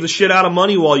 save the shit out of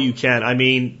money while you can. I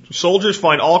mean, soldiers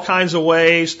find all kinds of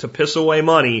ways to piss away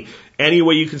money. Any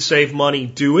way you can save money,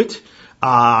 do it.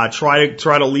 Try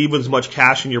to leave with as much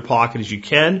cash in your pocket as you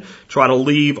can. Try to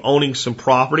leave owning some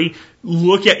property.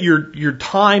 Look at your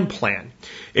time plan.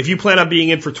 If you plan on being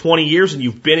in for 20 years and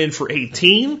you've been in for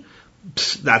 18,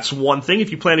 that's one thing.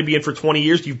 If you plan to be in for 20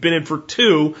 years, you've been in for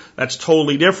 2, that's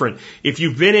totally different. If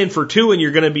you've been in for 2 and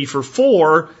you're going to be for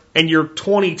 4 and you're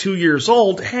 22 years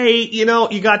old, hey,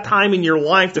 you got time in your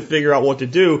life to figure out what to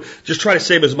do. Just try to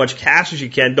save as much cash as you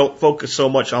can. Don't focus so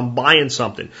much on buying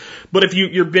something. But if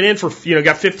you've been in for,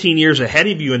 got 15 years ahead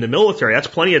of you in the military, that's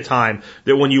plenty of time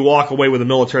that when you walk away with a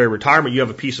military retirement, you have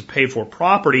a piece of paid for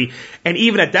property. And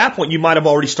even at that point, you might have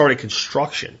already started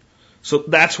construction. So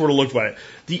that's where to look at it.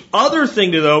 The other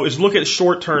thing, though, is look at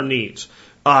short-term needs.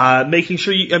 Making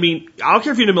sure I don't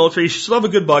care if you're in the military, you should still have a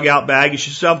good bug out bag, you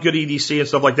should still have good EDC and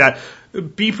stuff like that.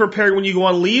 Be prepared when you go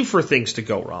on leave for things to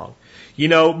go wrong.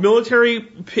 Military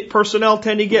personnel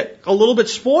tend to get a little bit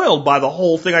spoiled by the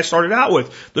whole thing I started out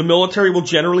with. The military will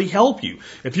generally help you.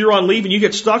 If you're on leave and you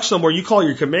get stuck somewhere, you call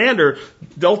your commander,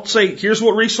 they'll say, here's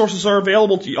what resources are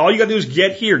available to you. All you got to do is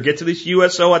get here, get to this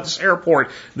USO at this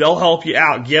airport. They'll help you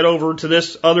out. Get over to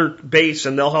this other base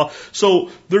and they'll help.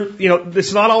 So,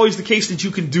 it's not always the case that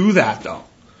you can do that, though.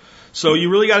 So you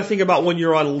really got to think about when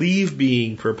you're on leave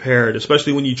being prepared,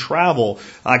 especially when you travel,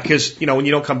 because, when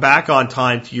you don't come back on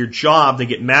time to your job, they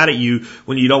get mad at you.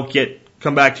 When you don't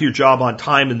come back to your job on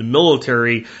time in the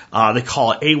military, they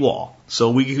call it AWOL.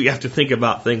 So we have to think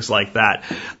about things like that.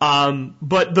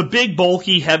 But the big,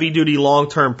 bulky, heavy-duty,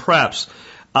 long-term preps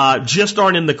just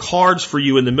aren't in the cards for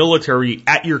you in the military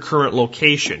at your current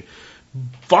location.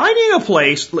 Finding a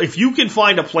place, if you can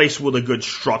find a place with a good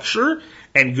structure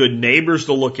and good neighbors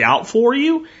to look out for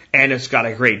you, and it's got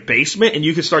a great basement, and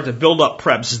you can start to build up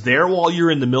preps there while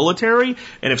you're in the military,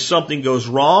 and if something goes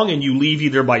wrong and you leave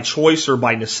either by choice or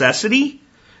by necessity,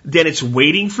 then it's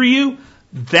waiting for you.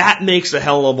 That makes a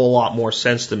hell of a lot more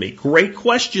sense to me. Great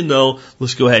question, though.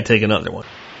 Let's go ahead and take another one.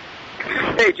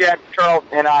 Hey, Jack, Charles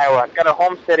in Iowa. Got a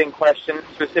homesteading question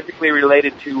specifically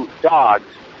related to dogs,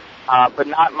 but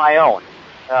not my own.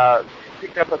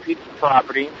 Picked up a piece of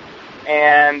property,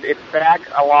 and it's back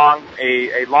along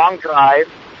a long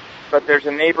drive, but there's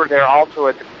a neighbor there also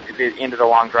at the end of the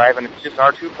long drive, and it's just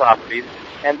our 2 properties.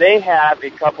 And they have a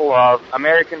couple of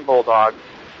American bulldogs,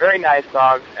 very nice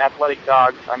dogs, athletic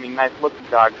dogs, nice-looking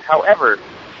dogs. However,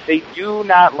 they do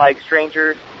not like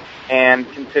strangers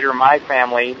and consider my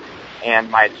family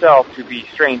and myself to be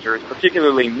strangers,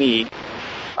 particularly me.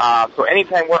 So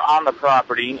anytime we're on the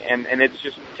property, and it's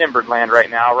just timbered land right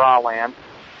now, raw land,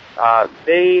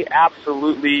 they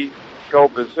absolutely go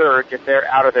berserk if they're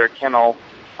out of their kennel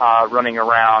running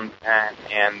around,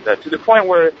 and to the point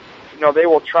where they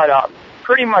will try to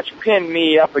pretty much pin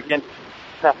me up against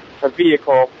a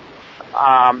vehicle.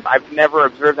 I've never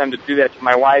observed them to do that to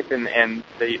my wife, and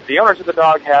the owners of the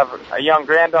dog have a young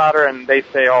granddaughter, and they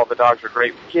say, oh, the dogs are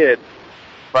great with kids.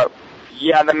 But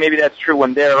yeah, then maybe that's true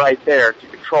when they're right there to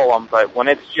control them, but when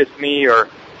it's just me or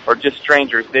just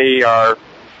strangers, they are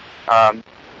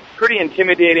pretty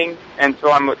intimidating, and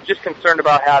so I'm just concerned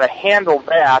about how to handle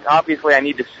that. Obviously, I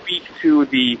need to speak to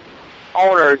the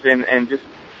owners and just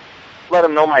let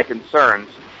them know my concerns.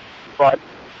 But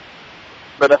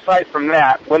aside from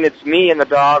that, when it's me and the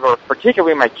dog, or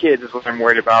particularly my kids is what I'm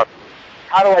worried about,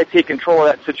 how do I take control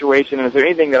of that situation, and is there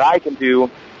anything that I can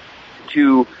do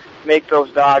to make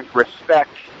those dogs respect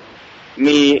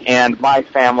me and my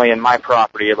family and my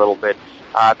property a little bit?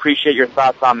 I appreciate your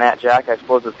thoughts on that, Jack. I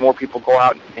suppose as more people go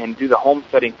out and do the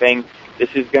homesteading thing, this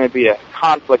is going to be a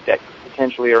conflict that could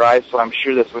potentially arise, so I'm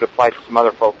sure this would apply to some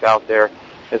other folks out there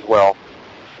as well.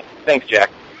 Thanks, Jack.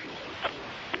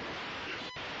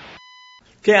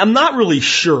 Okay, I'm not really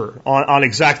sure on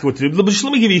exactly what to do, but just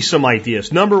let me give you some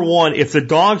ideas. Number one, if the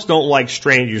dogs don't like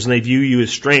strangers and they view you as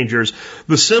strangers,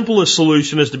 the simplest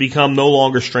solution is to become no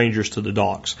longer strangers to the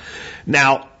dogs.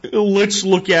 Now, let's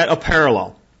look at a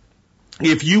parallel.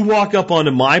 If you walk up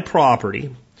onto my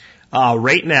property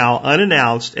right now,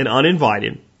 unannounced and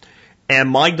uninvited, and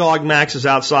my dog Max is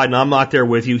outside and I'm not there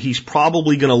with you, he's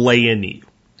probably going to lay into you.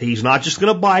 He's not just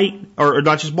going to bite or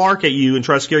not just bark at you and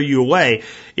try to scare you away.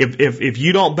 If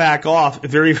you don't back off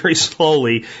very, very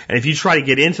slowly, and if you try to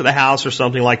get into the house or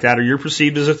something like that, or you're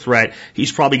perceived as a threat,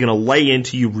 he's probably going to lay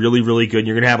into you really, really good. And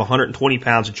you're going to have 120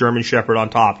 pounds of German Shepherd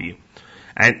on top of you.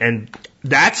 And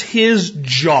that's his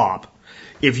job.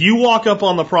 If you walk up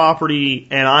on the property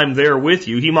and I'm there with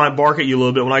you, he might bark at you a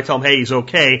little bit when I tell him, hey, he's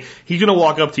okay. He's going to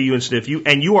walk up to you and sniff you,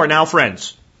 and you are now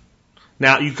friends.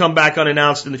 Now, you come back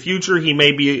unannounced in the future, he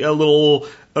may be a little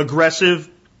aggressive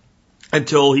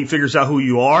until he figures out who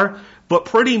you are. But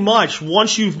pretty much,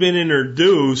 once you've been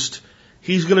introduced,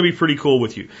 he's going to be pretty cool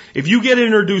with you. If you get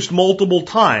introduced multiple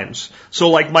times, so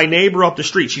like my neighbor up the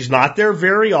street, she's not there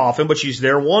very often, but she's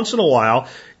there once in a while.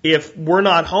 If we're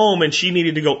not home and she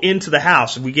needed to go into the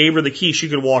house, if we gave her the key, she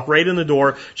could walk right in the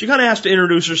door. She kind of has to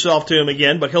introduce herself to him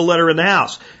again, but he'll let her in the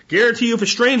house. Guarantee you if a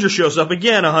stranger shows up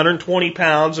again, 120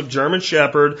 pounds of German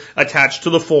Shepherd attached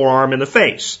to the forearm and the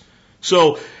face.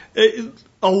 So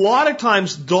a lot of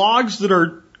times dogs that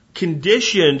are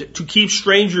conditioned to keep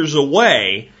strangers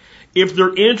away, if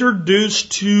they're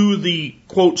introduced to the,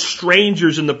 quote,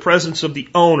 strangers in the presence of the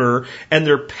owner and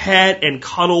they're pet and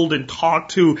cuddled and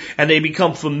talked to and they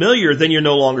become familiar, then you're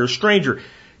no longer a stranger.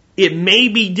 It may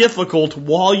be difficult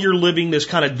while you're living this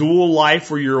kind of dual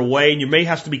life where you're away and you may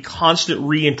have to be constant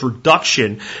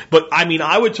reintroduction. But I mean,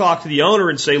 I would talk to the owner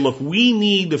and say, look, we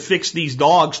need to fix these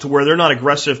dogs to where they're not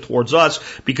aggressive towards us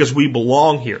because we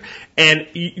belong here. And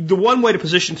the one way to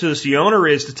position to this, the owner,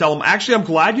 is to tell them, actually, I'm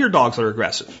glad your dogs are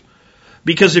aggressive.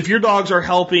 Because if your dogs are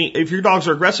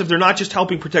aggressive, they're not just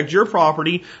helping protect your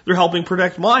property, they're helping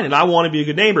protect mine, and I want to be a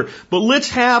good neighbor. But let's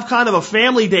have kind of a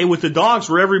family day with the dogs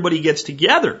where everybody gets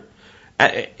together.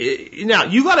 Now,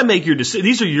 you got to make your decision.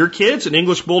 These are your kids. An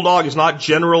English Bulldog is not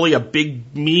generally a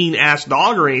big, mean-ass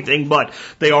dog or anything, but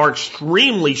they are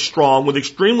extremely strong with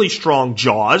extremely strong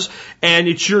jaws, and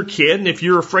it's your kid, and if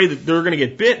you're afraid that they're going to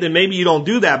get bit, then maybe you don't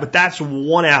do that, but that's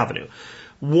one avenue.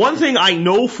 One thing I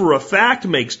know for a fact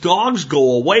makes dogs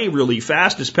go away really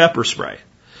fast is pepper spray.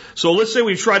 So let's say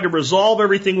we've tried to resolve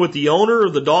everything with the owner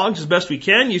of the dogs as best we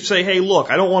can. You say, hey,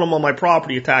 look, I don't want them on my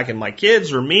property attacking my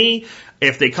kids or me.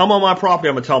 If they come on my property,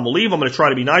 I'm going to tell them to leave. I'm going to try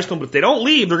to be nice to them. But if they don't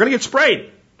leave, they're going to get sprayed.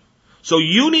 So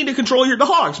you need to control your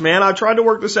dogs, man. I tried to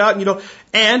work this out,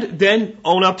 and then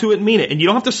own up to it and mean it. And you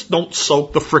don't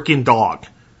soak the frickin' dog.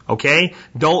 Okay?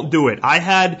 Don't do it. I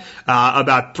had,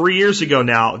 about 3 years ago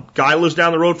now, guy lives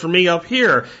down the road from me up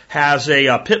here, has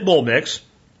a pit bull mix,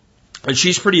 and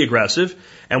she's pretty aggressive,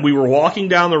 and we were walking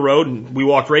down the road, and we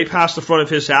walked right past the front of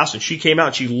his house, and she came out,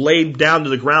 and she laid down to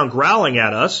the ground growling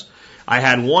at us. I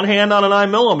had one hand on a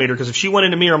 9mm, because if she went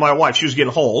into me or my wife, she was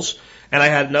getting holes, and I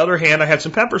had another hand, I had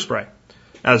some pepper spray.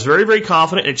 I was very, very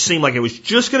confident. It seemed like it was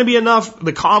just going to be enough,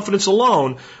 the confidence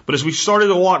alone. But as we started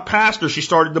to walk past her, she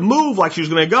started to move like she was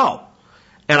going to go.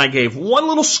 And I gave one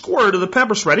little squirt of the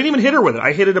pepper spray. I didn't even hit her with it.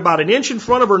 I hit it about an inch in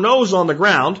front of her nose on the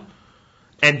ground.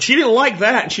 And she didn't like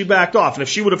that, and she backed off. And if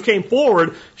she would have came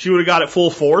forward, she would have got it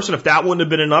full force. And if that wouldn't have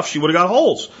been enough, she would have got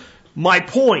holes. My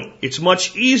point, it's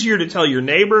much easier to tell your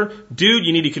neighbor, dude,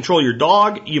 you need to control your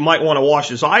dog. You might want to wash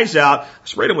his eyes out.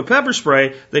 Sprayed him with pepper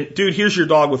spray. Then, dude, here's your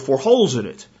dog with 4 holes in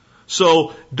it.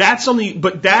 So that's something,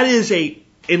 but that is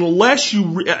unless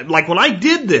you, like when I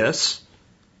did this,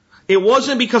 it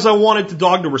wasn't because I wanted the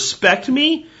dog to respect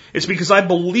me. It's because I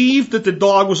believed that the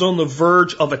dog was on the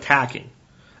verge of attacking.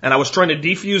 And I was trying to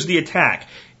defuse the attack.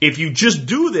 If you just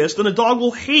do this, then the dog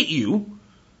will hate you.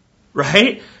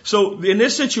 Right? So in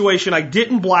this situation, I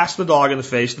didn't blast the dog in the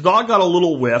face. The dog got a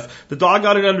little whiff. The dog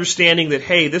got an understanding that,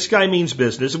 hey, this guy means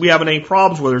business, and we haven't had any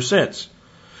problems with her since.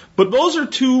 But those are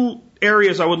two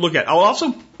areas I would look at. I'll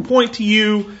also point to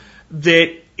you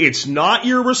that it's not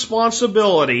your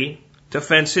responsibility to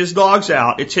fence his dogs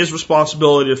out. It's his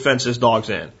responsibility to fence his dogs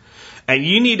in. And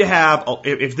you need to have,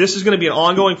 if this is going to be an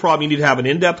ongoing problem, you need to have an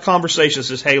in-depth conversation that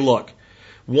says, hey, look,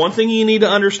 one thing you need to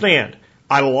understand,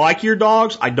 I like your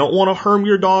dogs. I don't want to harm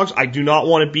your dogs. I do not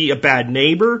want to be a bad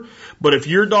neighbor. But if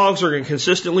your dogs are going to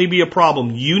consistently be a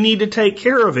problem, you need to take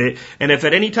care of it. And if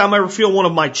at any time I ever feel one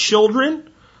of my children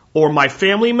or my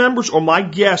family members or my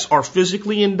guests are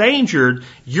physically endangered,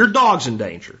 your dog's in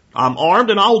danger. I'm armed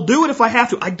and I'll do it if I have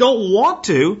to. I don't want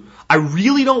to. I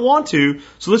really don't want to.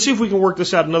 So let's see if we can work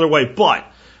this out another way. But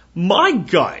my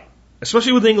gut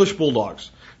especially with English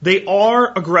bulldogs. They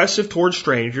are aggressive towards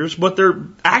strangers, but they're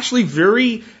actually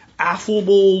very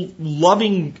affable,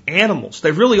 loving animals.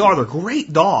 They really are. They're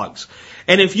great dogs.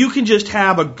 And if you can just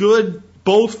have a good,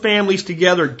 both families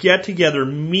together, get together,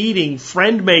 meeting,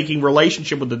 friend-making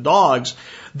relationship with the dogs,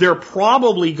 they're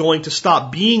probably going to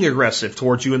stop being aggressive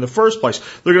towards you in the first place.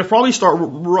 They're going to probably start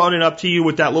running up to you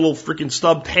with that little freaking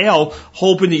stub tail,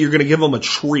 hoping that you're going to give them a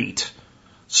treat.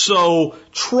 So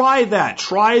try that.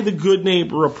 Try the good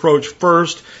neighbor approach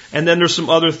first, and then there's some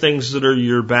other things that are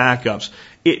your backups.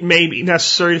 It may be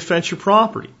necessary to fence your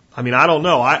property. I mean, I don't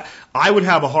know. I would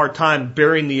have a hard time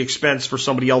bearing the expense for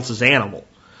somebody else's animal.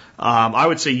 I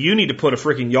would say you need to put a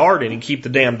freaking yard in and keep the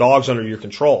damn dogs under your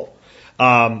control.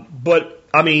 But,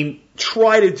 I mean,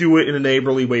 try to do it in a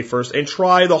neighborly way first, and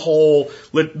try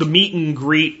the meet and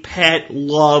greet, pet,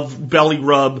 love, belly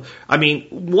rub. I mean,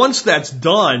 once that's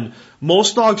done,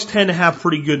 most dogs tend to have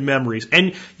pretty good memories.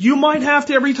 And you might have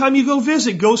to, every time you go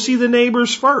visit, go see the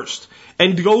neighbors first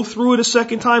and go through it a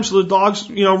second time so the dogs,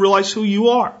 realize who you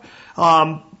are.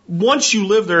 Once you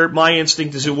live there, my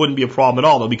instinct is it wouldn't be a problem at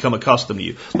all. They'll become accustomed to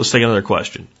you. Let's take another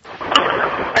question.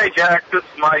 Hey, Jack. This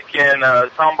is Mike in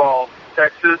Tomball,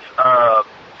 Texas.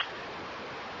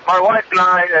 My wife and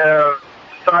I have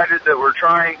decided that we're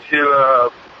trying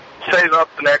to save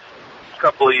up the next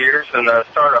couple of years and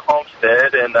start a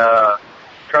homestead and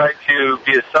try to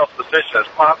be as self-sufficient as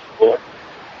possible.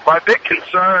 My big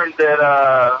concern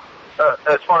that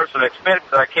as far as an expense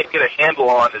that I can't get a handle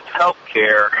on is health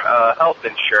care, health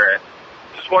insurance.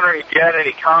 Just wondering if you had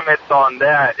any comments on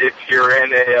that. If you're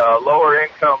in a lower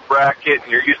income bracket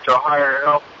and you're used to a higher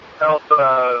health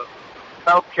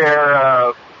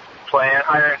care plan,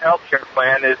 higher end health care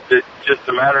plan, is it just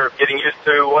a matter of getting used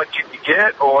to what you can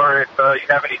get, or if you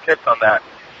have any tips on that?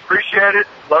 Appreciate it.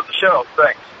 Love the show.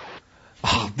 Thanks.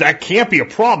 Oh, that can't be a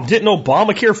problem. Didn't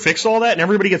Obamacare fix all that and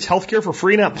everybody gets health care for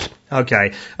free now?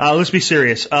 Okay, let's be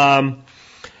serious. I'll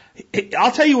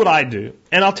tell you what I do,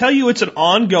 and I'll tell you it's an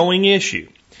ongoing issue.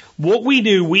 What we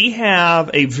do, we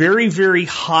have a very, very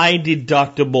high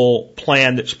deductible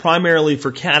plan that's primarily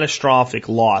for catastrophic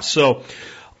loss. So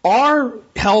our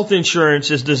health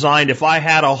insurance is designed if I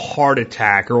had a heart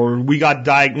attack or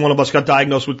one of us got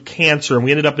diagnosed with cancer and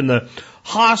we ended up in the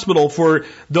hospital, for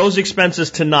those expenses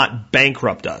to not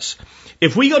bankrupt us.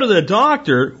 If we go to the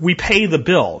doctor, we pay the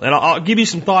bill. And I'll give you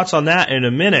some thoughts on that in a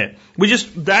minute.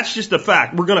 That's just a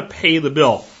fact. We're going to pay the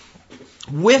bill.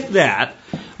 With that,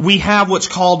 we have what's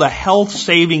called a health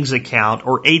savings account,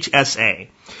 or HSA.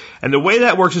 And the way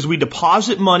that works is we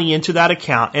deposit money into that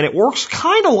account, and it works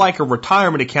kind of like a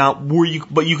retirement account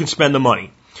but you can spend the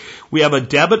money. We have a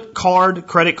debit card,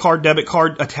 credit card, debit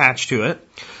card attached to it.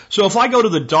 So if I go to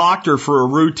the doctor for a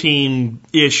routine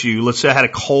issue, let's say I had a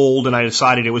cold and I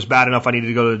decided it was bad enough I needed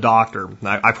to go to the doctor.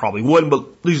 I probably wouldn't,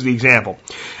 but this is the example.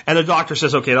 And the doctor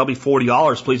says, okay, that'll be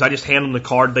 $40, please. I just hand them the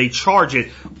card. They charge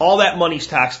it. All that money's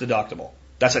tax deductible.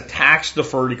 That's a tax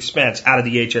deferred expense out of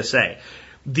the HSA.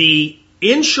 The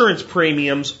insurance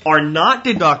premiums are not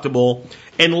deductible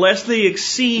unless they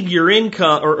exceed your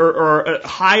income or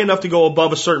high enough to go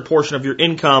above a certain portion of your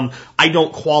income. I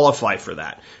don't qualify for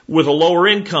that. With a lower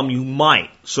income, you might.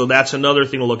 So that's another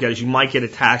thing to look at, is you might get a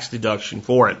tax deduction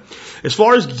for it. As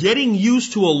far as getting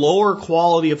used to a lower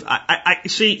quality of,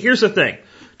 see, here's the thing.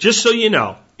 Just so you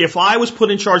know, if I was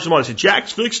put in charge of money, I said,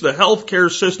 Jack's fixed the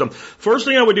healthcare system. First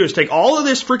thing I would do is take all of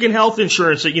this freaking health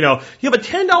insurance that, you have a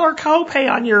 $10 copay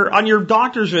on your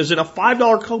doctor's visit, a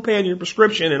 $5 copay on your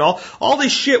prescription, and all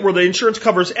this shit where the insurance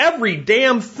covers every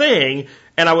damn thing,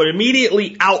 and I would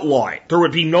immediately outlaw it. There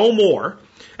would be no more.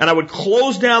 And I would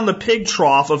close down the pig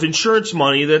trough of insurance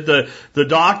money that the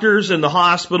doctors and the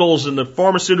hospitals and the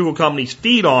pharmaceutical companies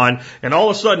feed on, and all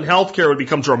of a sudden healthcare would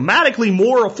become dramatically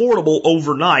more affordable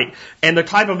overnight, and the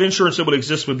type of insurance that would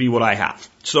exist would be what I have.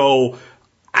 So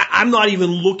I'm not even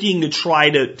looking to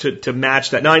try to match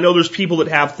that. Now I know there's people that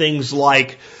have things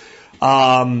like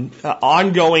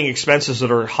ongoing expenses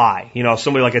that are high.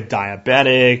 Somebody like a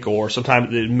diabetic or sometimes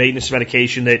the maintenance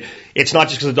medication that it's not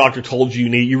just because the doctor told you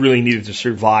really needed to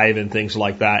survive and things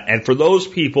like that. And for those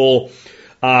people,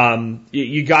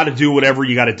 you got to do whatever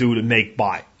you got to do to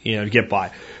to get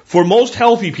by. For most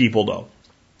healthy people, though,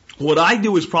 what I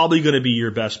do is probably going to be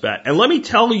your best bet. And let me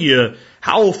tell you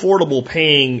how affordable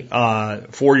paying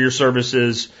for your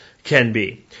services can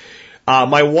be.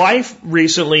 My wife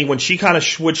recently, when she kind of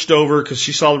switched over because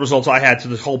she saw the results I had to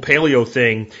this whole paleo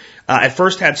thing, at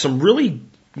first had some really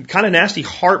kind of nasty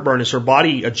heartburn as her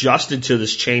body adjusted to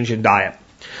this change in diet.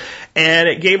 And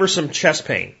it gave her some chest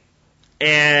pain.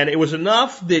 And it was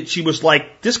enough that she was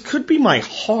like, this could be my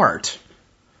heart.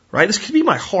 right? This could be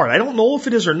my heart. I don't know if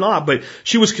it is or not, but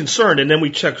she was concerned. And then we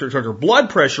checked her blood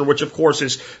pressure, which of course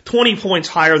is 20 points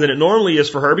higher than it normally is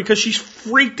for her because she's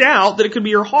freaked out that it could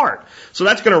be her heart. So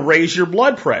that's going to raise your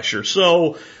blood pressure.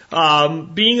 So,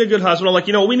 being a good husband, I'm like,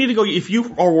 we need to go, if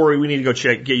you are worried, we need to go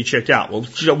get you checked out. Well,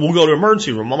 we'll go to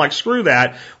emergency room. I'm like, screw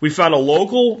that. We found a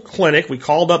local clinic. We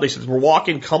called up. They said, we're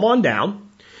walking, come on down.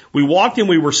 We walked in.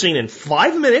 We were seen in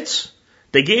 5 minutes.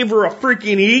 They gave her a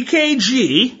freaking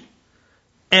EKG.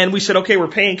 And we said, okay, we're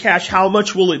paying cash. How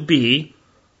much will it be?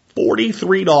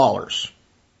 $43.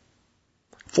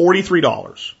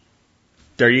 $43.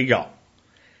 There you go.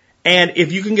 And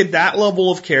if you can get that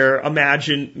level of care,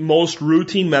 imagine most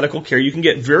routine medical care you can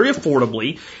get very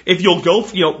affordably. If you'll go,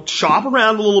 shop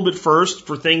around a little bit first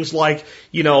for things like,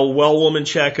 well woman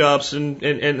checkups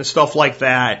and stuff like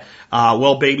that,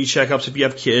 well baby checkups if you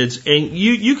have kids. And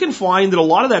you can find that a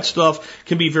lot of that stuff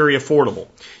can be very affordable.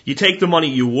 You take the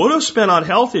money you would have spent on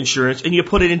health insurance and you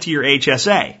put it into your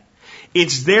HSA.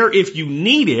 It's there if you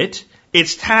need it.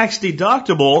 It's tax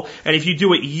deductible, and if you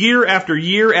do it year after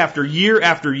year after year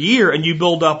after year, and you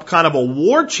build up kind of a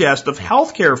war chest of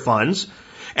healthcare funds,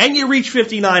 and you reach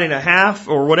 59.5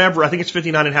 or whatever, I think it's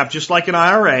 59.5, just like an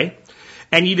IRA,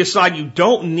 and you decide you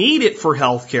don't need it for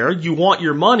healthcare, you want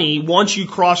your money, once you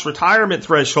cross retirement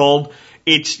threshold,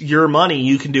 it's your money,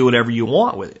 you can do whatever you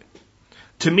want with it.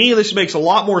 To me, this makes a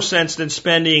lot more sense than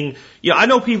spending, I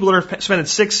know people that are spending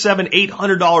 $600, $700,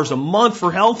 $800 a month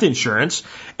for health insurance,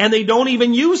 and they don't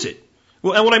even use it.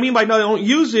 Well, and what I mean by no, they don't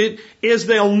use it is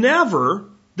they'll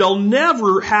never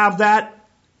have that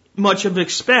much of an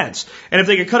expense. And if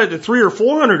they could cut it to $300 or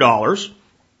 $400,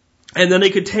 and then they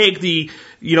could take the,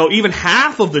 even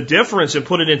half of the difference and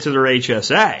put it into their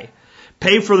HSA,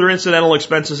 pay for their incidental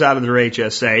expenses out of their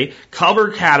HSA,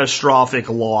 cover catastrophic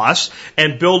loss,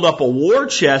 and build up a war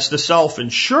chest to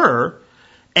self-insure,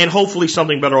 and hopefully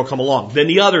something better will come along. Then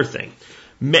the other thing,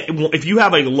 if you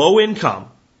have a low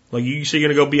income, like you say you're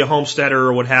going to go be a homesteader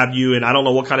or what have you, and I don't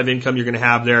know what kind of income you're going to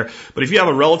have there, but if you have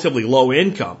a relatively low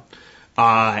income,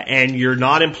 and you're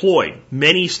not employed,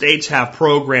 many states have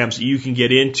programs that you can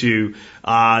get into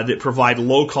that provide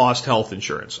low-cost health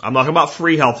insurance. I'm not talking about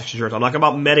free health insurance. I'm not talking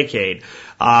about Medicaid.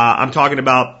 I'm talking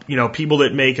about, people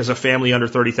that make as a family under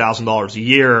 $30,000 a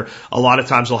year. A lot of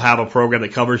times they'll have a program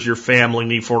that covers your family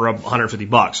need for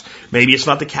 $150. Maybe it's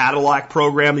not the Cadillac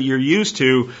program that you're used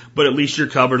to, but at least you're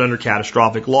covered under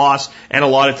catastrophic loss. And a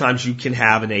lot of times you can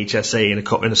have an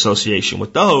HSA in association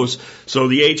with those. So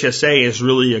the HSA is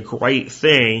really a great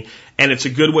thing. And it's a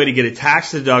good way to get a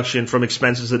tax deduction from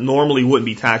expenses that normally wouldn't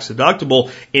be tax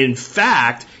deductible. In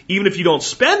fact, even if you don't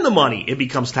spend the money, it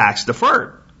becomes tax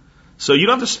deferred. So you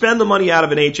don't have to spend the money out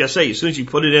of an HSA. As soon as you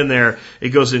put it in there, it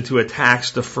goes into a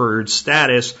tax deferred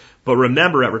status. But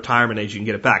remember, at retirement age, you can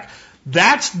get it back.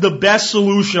 That's the best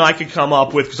solution I could come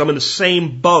up with because I'm in the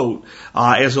same boat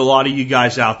as a lot of you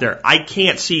guys out there. I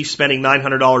can't see spending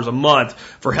 $900 a month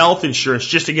for health insurance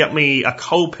just to get me a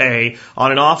copay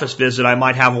on an office visit I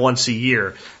might have once a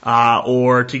year,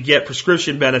 or to get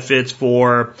prescription benefits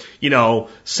for,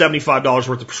 $75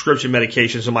 worth of prescription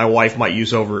medications that my wife might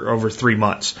use over 3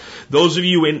 months. Those of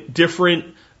you in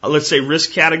different let's say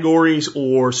risk categories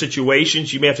or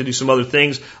situations, you may have to do some other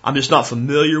things. I'm just not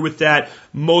familiar with that.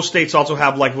 Most states also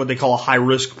have like what they call a high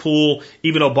risk pool.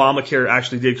 Even Obamacare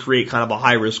actually did create kind of a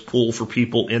high risk pool for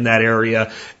people in that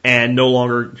area, and no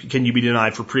longer can you be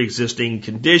denied for pre-existing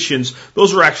conditions.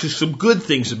 Those are actually some good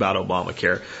things about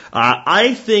Obamacare.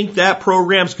 I think that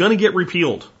program's going to get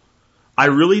repealed. I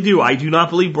really do. I do not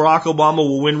believe Barack Obama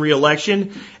will win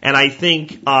re-election, and I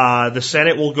think the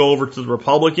Senate will go over to the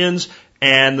Republicans,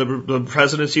 and the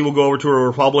presidency will go over to a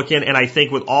Republican. And I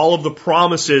think with all of the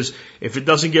promises, if it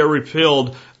doesn't get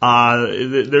repealed,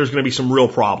 there's going to be some real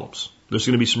problems. There's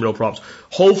going to be some real problems.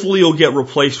 Hopefully it'll get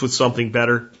replaced with something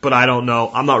better, but I don't know.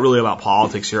 I'm not really about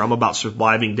politics here. I'm about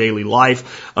surviving daily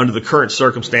life. Under the current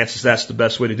circumstances, that's the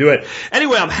best way to do it.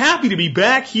 Anyway, I'm happy to be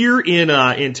back here in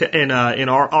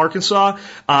Arkansas.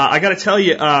 I got to tell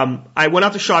you, I went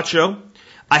out to SHOT Show.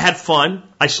 I had fun.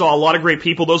 I saw a lot of great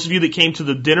people. Those of you that came to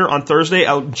the dinner on Thursday,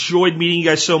 I enjoyed meeting you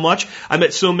guys so much. I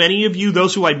met so many of you.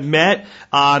 Those who I met,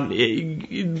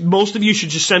 most of you should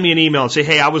just send me an email and say,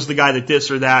 hey, I was the guy that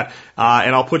this or that,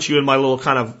 and I'll put you in my little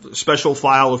kind of special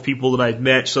file of people that I've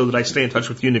met so that I stay in touch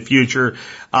with you in the future.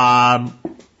 And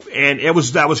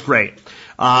that was great.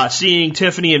 Seeing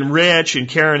Tiffany and Rich and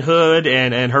Karen Hood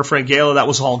and her friend Gayla, that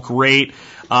was all great.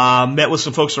 Met with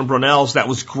some folks from Brunel's, that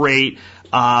was great.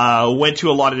 Went to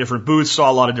a lot of different booths,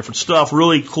 saw a lot of different stuff,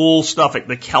 really cool stuff at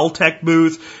the Kel-Tec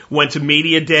booth. Went to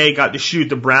Media Day, got to shoot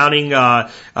the Browning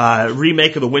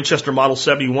remake of the Winchester Model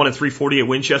 71 at 348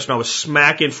 Winchester. And I was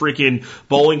smacking freaking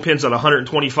bowling pins at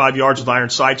 125 yards with iron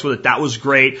sights with it. That was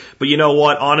great. But you know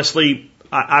what? Honestly,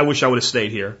 I wish I would have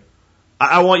stayed here.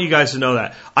 I want you guys to know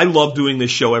that. I love doing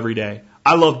this show every day.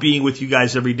 I love being with you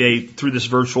guys every day through this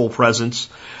virtual presence.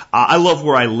 I love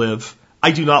where I live.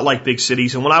 I do not like big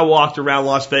cities. And when I walked around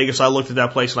Las Vegas, I looked at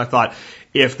that place and I thought,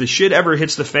 if the shit ever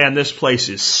hits the fan, this place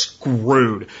is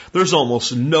screwed. There's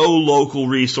almost no local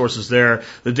resources there.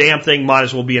 The damn thing might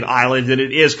as well be an island, and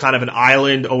it is kind of an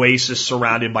island oasis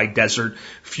surrounded by desert,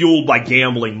 fueled by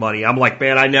gambling money. I'm like,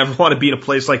 man, I never want to be in a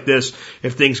place like this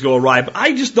if things go awry. But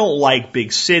I just don't like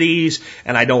big cities,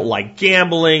 and I don't like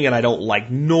gambling, and I don't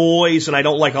like noise, and I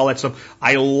don't like all that stuff.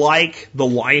 I like the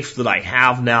life that I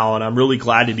have now, and I'm really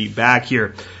glad to be back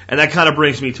here. And that kind of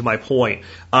brings me to my point.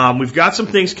 We've got some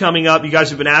things coming up. You guys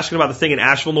have been asking about the thing in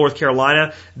Asheville, North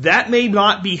Carolina. That may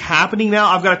not be happening now.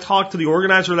 I've got to talk to the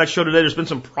organizer of that show today. There's been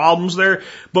some problems there.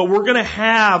 But we're going to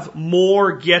have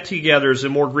more get-togethers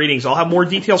and more greetings. I'll have more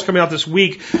details coming out this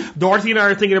week. Dorothy and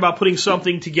I are thinking about putting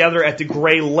something together at the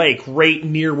Gray Lake, right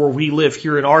near where we live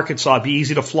here in Arkansas. It'd be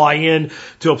easy to fly in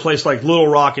to a place like Little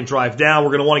Rock and drive down.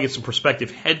 We're going to want to get some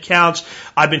prospective head counts.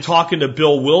 I've been talking to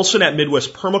Bill Wilson at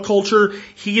Midwest Permaculture.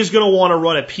 He is going to want to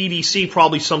run a PDC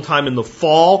probably sometime in the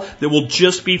fall that will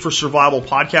just be for Survival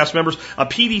Podcast members. A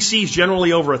PDC is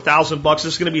generally over $1,000. This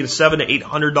is going to be the $700 to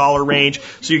 $800 range.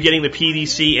 So you're getting the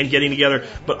PDC and getting together.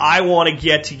 But I want to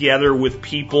get together with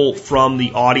people from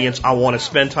the audience. I want to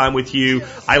spend time with you.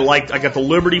 I got the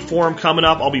Liberty Forum coming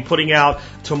up. I'll be putting out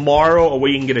tomorrow a way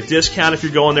you can get a discount if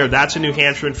you're going there. That's in New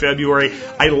Hampshire in February.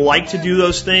 I like to do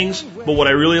those things, but what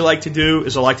I really like to do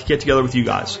is I like to get together with you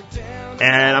guys.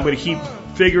 And I'm going to keep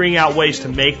figuring out ways to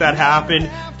make that happen,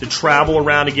 to travel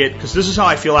around to get, because this is how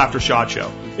I feel after SHOT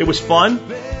Show. It was fun,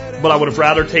 but I would have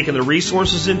rather taken the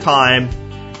resources and time,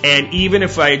 and even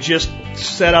if I just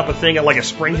set up a thing at like a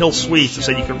Spring Hill Suites and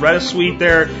said you can rent a suite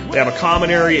there, they have a common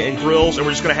area and grills, and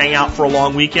we're just going to hang out for a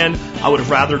long weekend, I would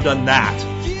have rather done that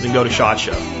than go to SHOT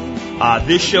Show.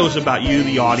 This show is about you,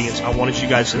 the audience. I wanted you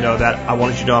guys to know that. I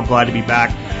wanted you to know I'm glad to be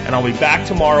back. And I'll be back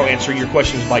tomorrow answering your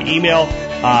questions by email.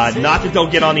 Not that they'll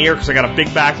get on the air because I got a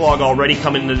big backlog already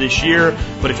coming into this year.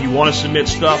 But if you want to submit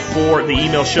stuff for the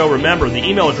email show, remember the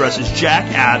email address is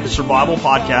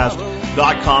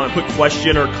jack@thesurvivalpodcast.com and put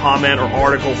question or comment or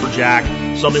article for Jack,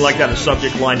 something like that in the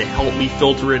subject line to help me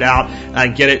filter it out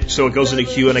and get it so it goes in a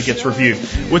queue and it gets reviewed.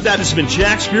 With that, this has been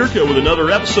Jack Spirko with another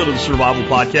episode of the Survival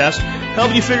Podcast,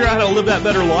 helping you figure out how to live that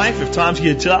better life if times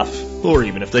get tough or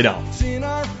even if they don't. It's in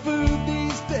our food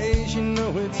these days, you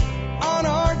know it's on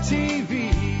our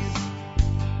TVs.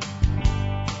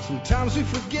 Sometimes we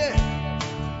forget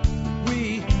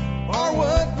we are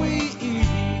what we eat.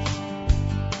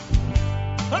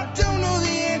 I don't know the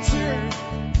answer.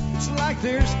 It's like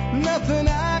there's nothing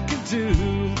I can do.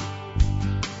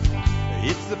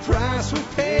 It's the price we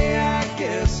pay, I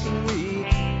guess, and we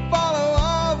follow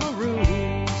all the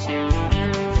rules.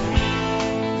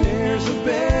 There's a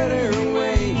better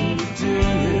way to do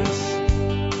this.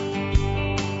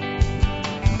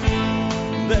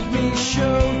 Let me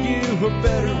show you a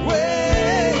better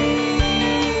way.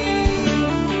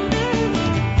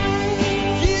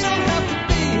 You don't have to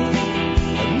be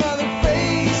another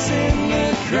face in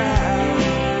the crowd.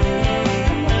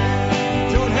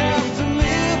 You don't have to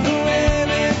live the way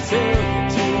they tell you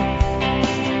to.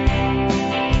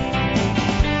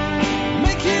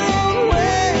 Make your own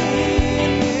way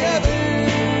and the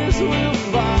others will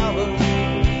follow.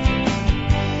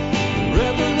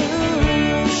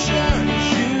 Revolution is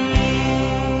you.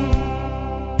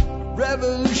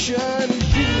 Revolution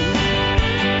is you.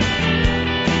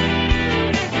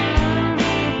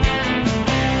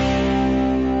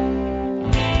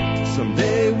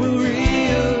 Someday we'll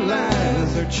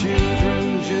realize our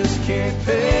children just can't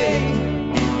pay.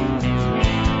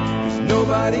 'Cause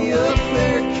nobody up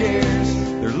there cares.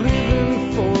 They're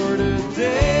living for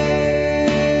today.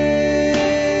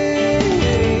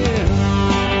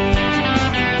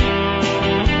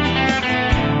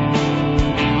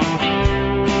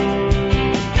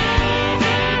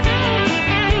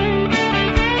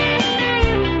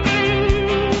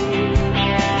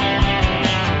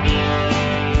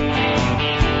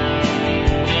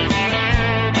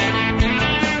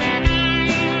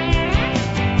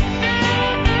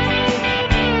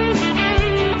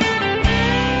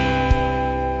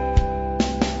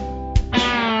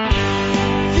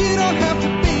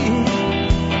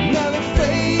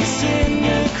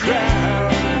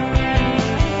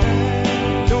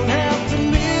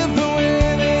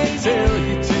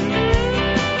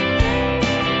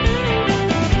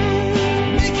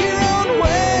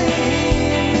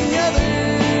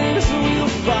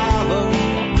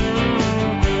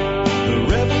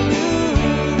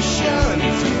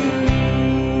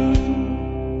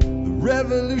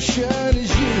 revolution